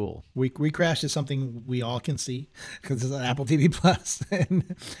sounds cool. We Crash is something we all can see because it's on Apple TV Plus,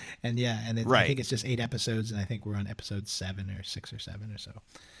 and I think it's just 8 episodes, and I think we're on episode 7 or 6 or 7 or so.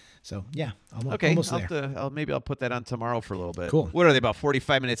 So yeah, almost there. Maybe I'll put that on tomorrow for a little bit. Cool. What are they, about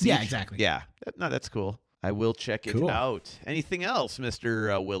 45 minutes each? Yeah, exactly. Yeah, no, that's cool. I will check it out. Anything else,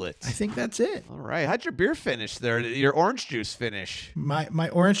 Mr. Willett? I think that's it. All right. How'd your beer finish there? Your orange juice finish? My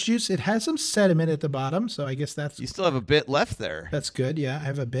orange juice, it has some sediment at the bottom, so I guess You still have a bit left there. That's good. Yeah, I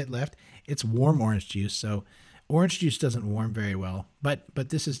have a bit left. It's warm orange juice, so orange juice doesn't warm very well. But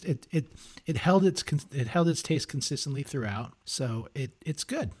this is it held its taste consistently throughout, so it's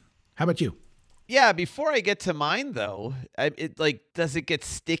good. How about you? Yeah, before I get to mine though, does it get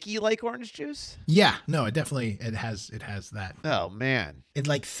sticky like orange juice? Yeah, no, it has that. Oh man. It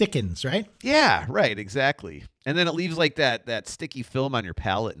like thickens, right? Yeah, right, exactly. And then it leaves like that sticky film on your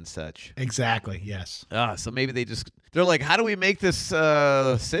palate and such. Exactly, yes. So maybe they're like, how do we make this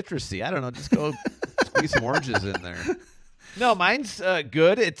citrusy? I don't know, just go squeeze some oranges in there. No, mine's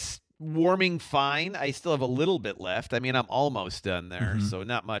good. It's warming fine. I still have a little bit left. I mean, I'm almost done there, so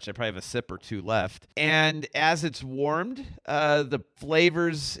not much. I probably have a sip or two left. And as it's warmed, the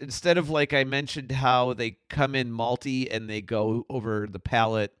flavors, instead of like I mentioned how they come in malty and they go over the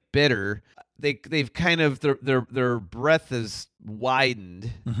palate bitter, they've kind of their breath is widened.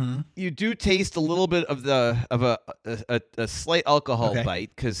 You do taste a little bit of a slight alcohol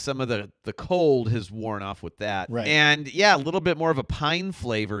bite because some of the cold has worn off with that. Right. And yeah, a little bit more of a pine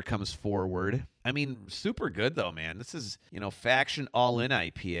flavor comes forward. I mean, super good though, man. This is, Faction All-In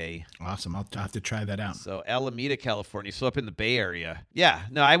IPA. Awesome. I'll have to try that out. So Alameda, California, so up in the Bay Area. Yeah,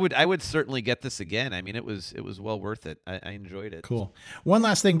 no, I would certainly get this again. I mean, it was well worth it. I enjoyed it. Cool. One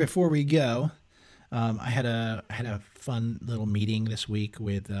last thing before we go. I had a fun little meeting this week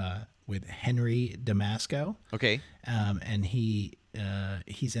with Henry Damasco. Okay. And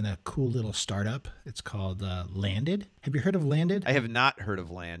he's in a cool little startup. It's called Landed. Have you heard of Landed? I have not heard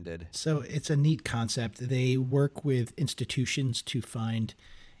of Landed. So it's a neat concept. They work with institutions to find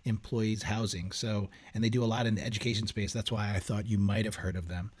employees housing. And they do a lot in the education space. That's why I thought you might have heard of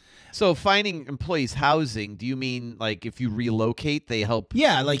them. So finding employees housing, do you mean like if you relocate, they help?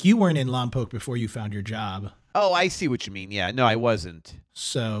 Yeah, like you weren't in Lompoc before you found your job. Oh, I see what you mean. Yeah, no, I wasn't.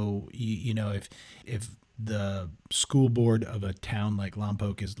 So, if the school board of a town like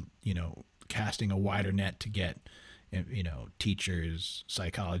Lompoc is, casting a wider net to get, teachers,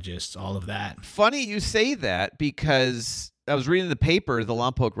 psychologists, all of that. Funny you say that because I was reading the paper, the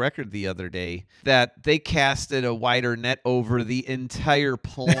Lompoc Record, the other day, that they casted a wider net over the entire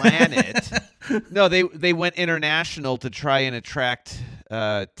planet. No, they went international to try and attract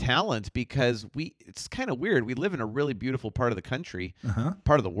talent because it's kind of weird. We live in a really beautiful part of the country,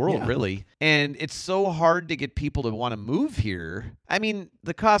 part of the world, really. And it's so hard to get people to want to move here. I mean,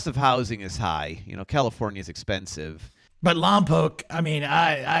 the cost of housing is high. California is expensive. But Lompoc, I mean,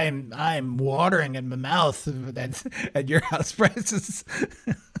 I'm watering in my mouth at your house prices.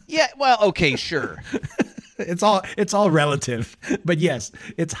 Yeah, well, okay, sure. It's all relative, but yes,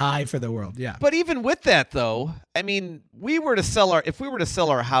 it's high for the world. Yeah. But even with that, though, I mean, if we were to sell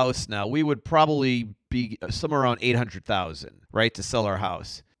our house now, we would probably be somewhere around 800,000, right, to sell our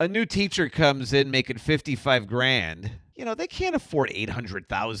house. A new teacher comes in making 55 grand. They can't afford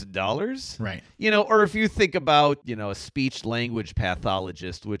 $800,000. Right. Or if you think about, a speech language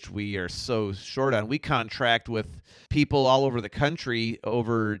pathologist, which we are so short on, we contract with people all over the country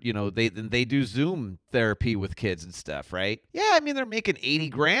over, they do Zoom therapy with kids and stuff, right? Yeah, I mean, they're making 80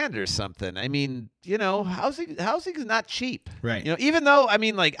 grand or something. I mean, housing is not cheap. Right. Even though, I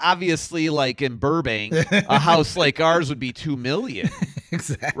mean, like, obviously, like in Burbank, a house like ours would be $2 million.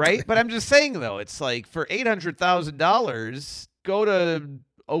 Exactly. Right? But I'm just saying, though, it's like for $800,000, go to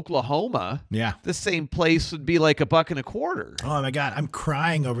Oklahoma. Yeah. The same place would be like $1.25. Oh my God, I'm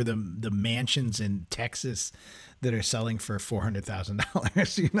crying over the mansions in Texas that are selling for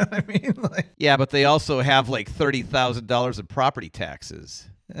 $400,000. You know what I mean? Yeah, but they also have like $30,000 in property taxes.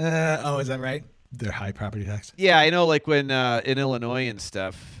 Is that right? They're high property tax. Yeah, I know. Like when in Illinois and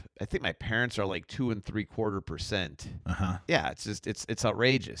stuff, I think my parents are like 2.75%. Yeah, it's just it's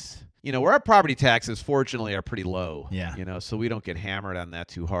outrageous. Where our property taxes, fortunately, are pretty low. Yeah. So we don't get hammered on that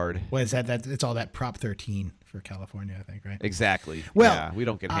too hard. Well, is that it's all that Prop 13 for California, I think, right? Exactly. Well, yeah, we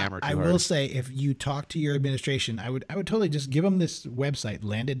don't get hammered too I hard. will say, if you talk to your administration, I would totally just give them this website,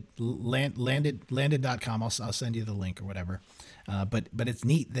 landed.com. I'll send you the link or whatever. But it's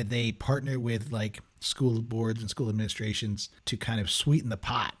neat that they partner with like school boards and school administrations to kind of sweeten the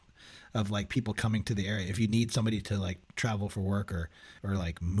pot of like people coming to the area. If you need somebody to like travel for work or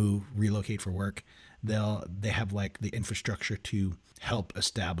like relocate for work, they have like the infrastructure to help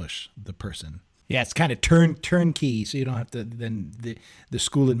establish the person. Yeah, it's kind of turnkey, so you don't have to. Then the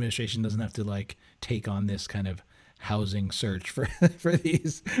school administration doesn't have to like take on this kind of housing search for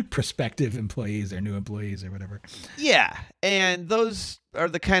these prospective employees or new employees or whatever. Yeah, and those are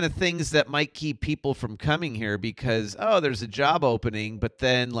the kind of things that might keep people from coming here because, there's a job opening, but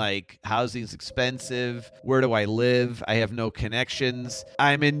then like housing's expensive. Where do I live? I have no connections.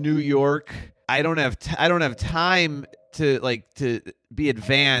 I'm in New York. I don't have time to be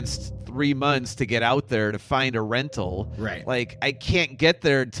advanced 3 months to get out there to find a rental. Right. Like I can't get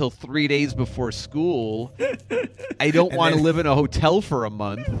there until 3 days before school. I don't want to live in a hotel for a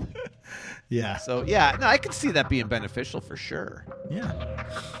month. Yeah. So yeah, no, I can see that being beneficial for sure. Yeah.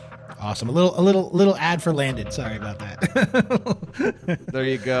 Awesome. A little ad for Landed. Sorry about that. There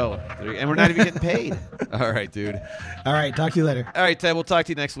you go. And we're not even getting paid. All right, dude. All right. Talk to you later. All right, Ted. We'll talk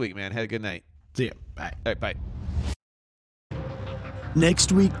to you next week, man. Have a good night. See you. Bye. All right, bye.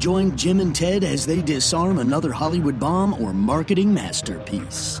 Next week, join Jim and Ted as they disarm another Hollywood bomb or marketing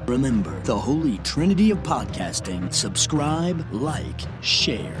masterpiece. Remember, the holy trinity of podcasting: subscribe, like,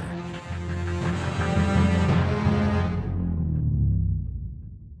 share.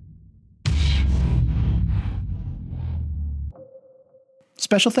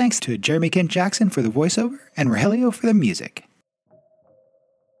 Special thanks to Jeremy Kent Jackson for the voiceover and Rogelio for the music.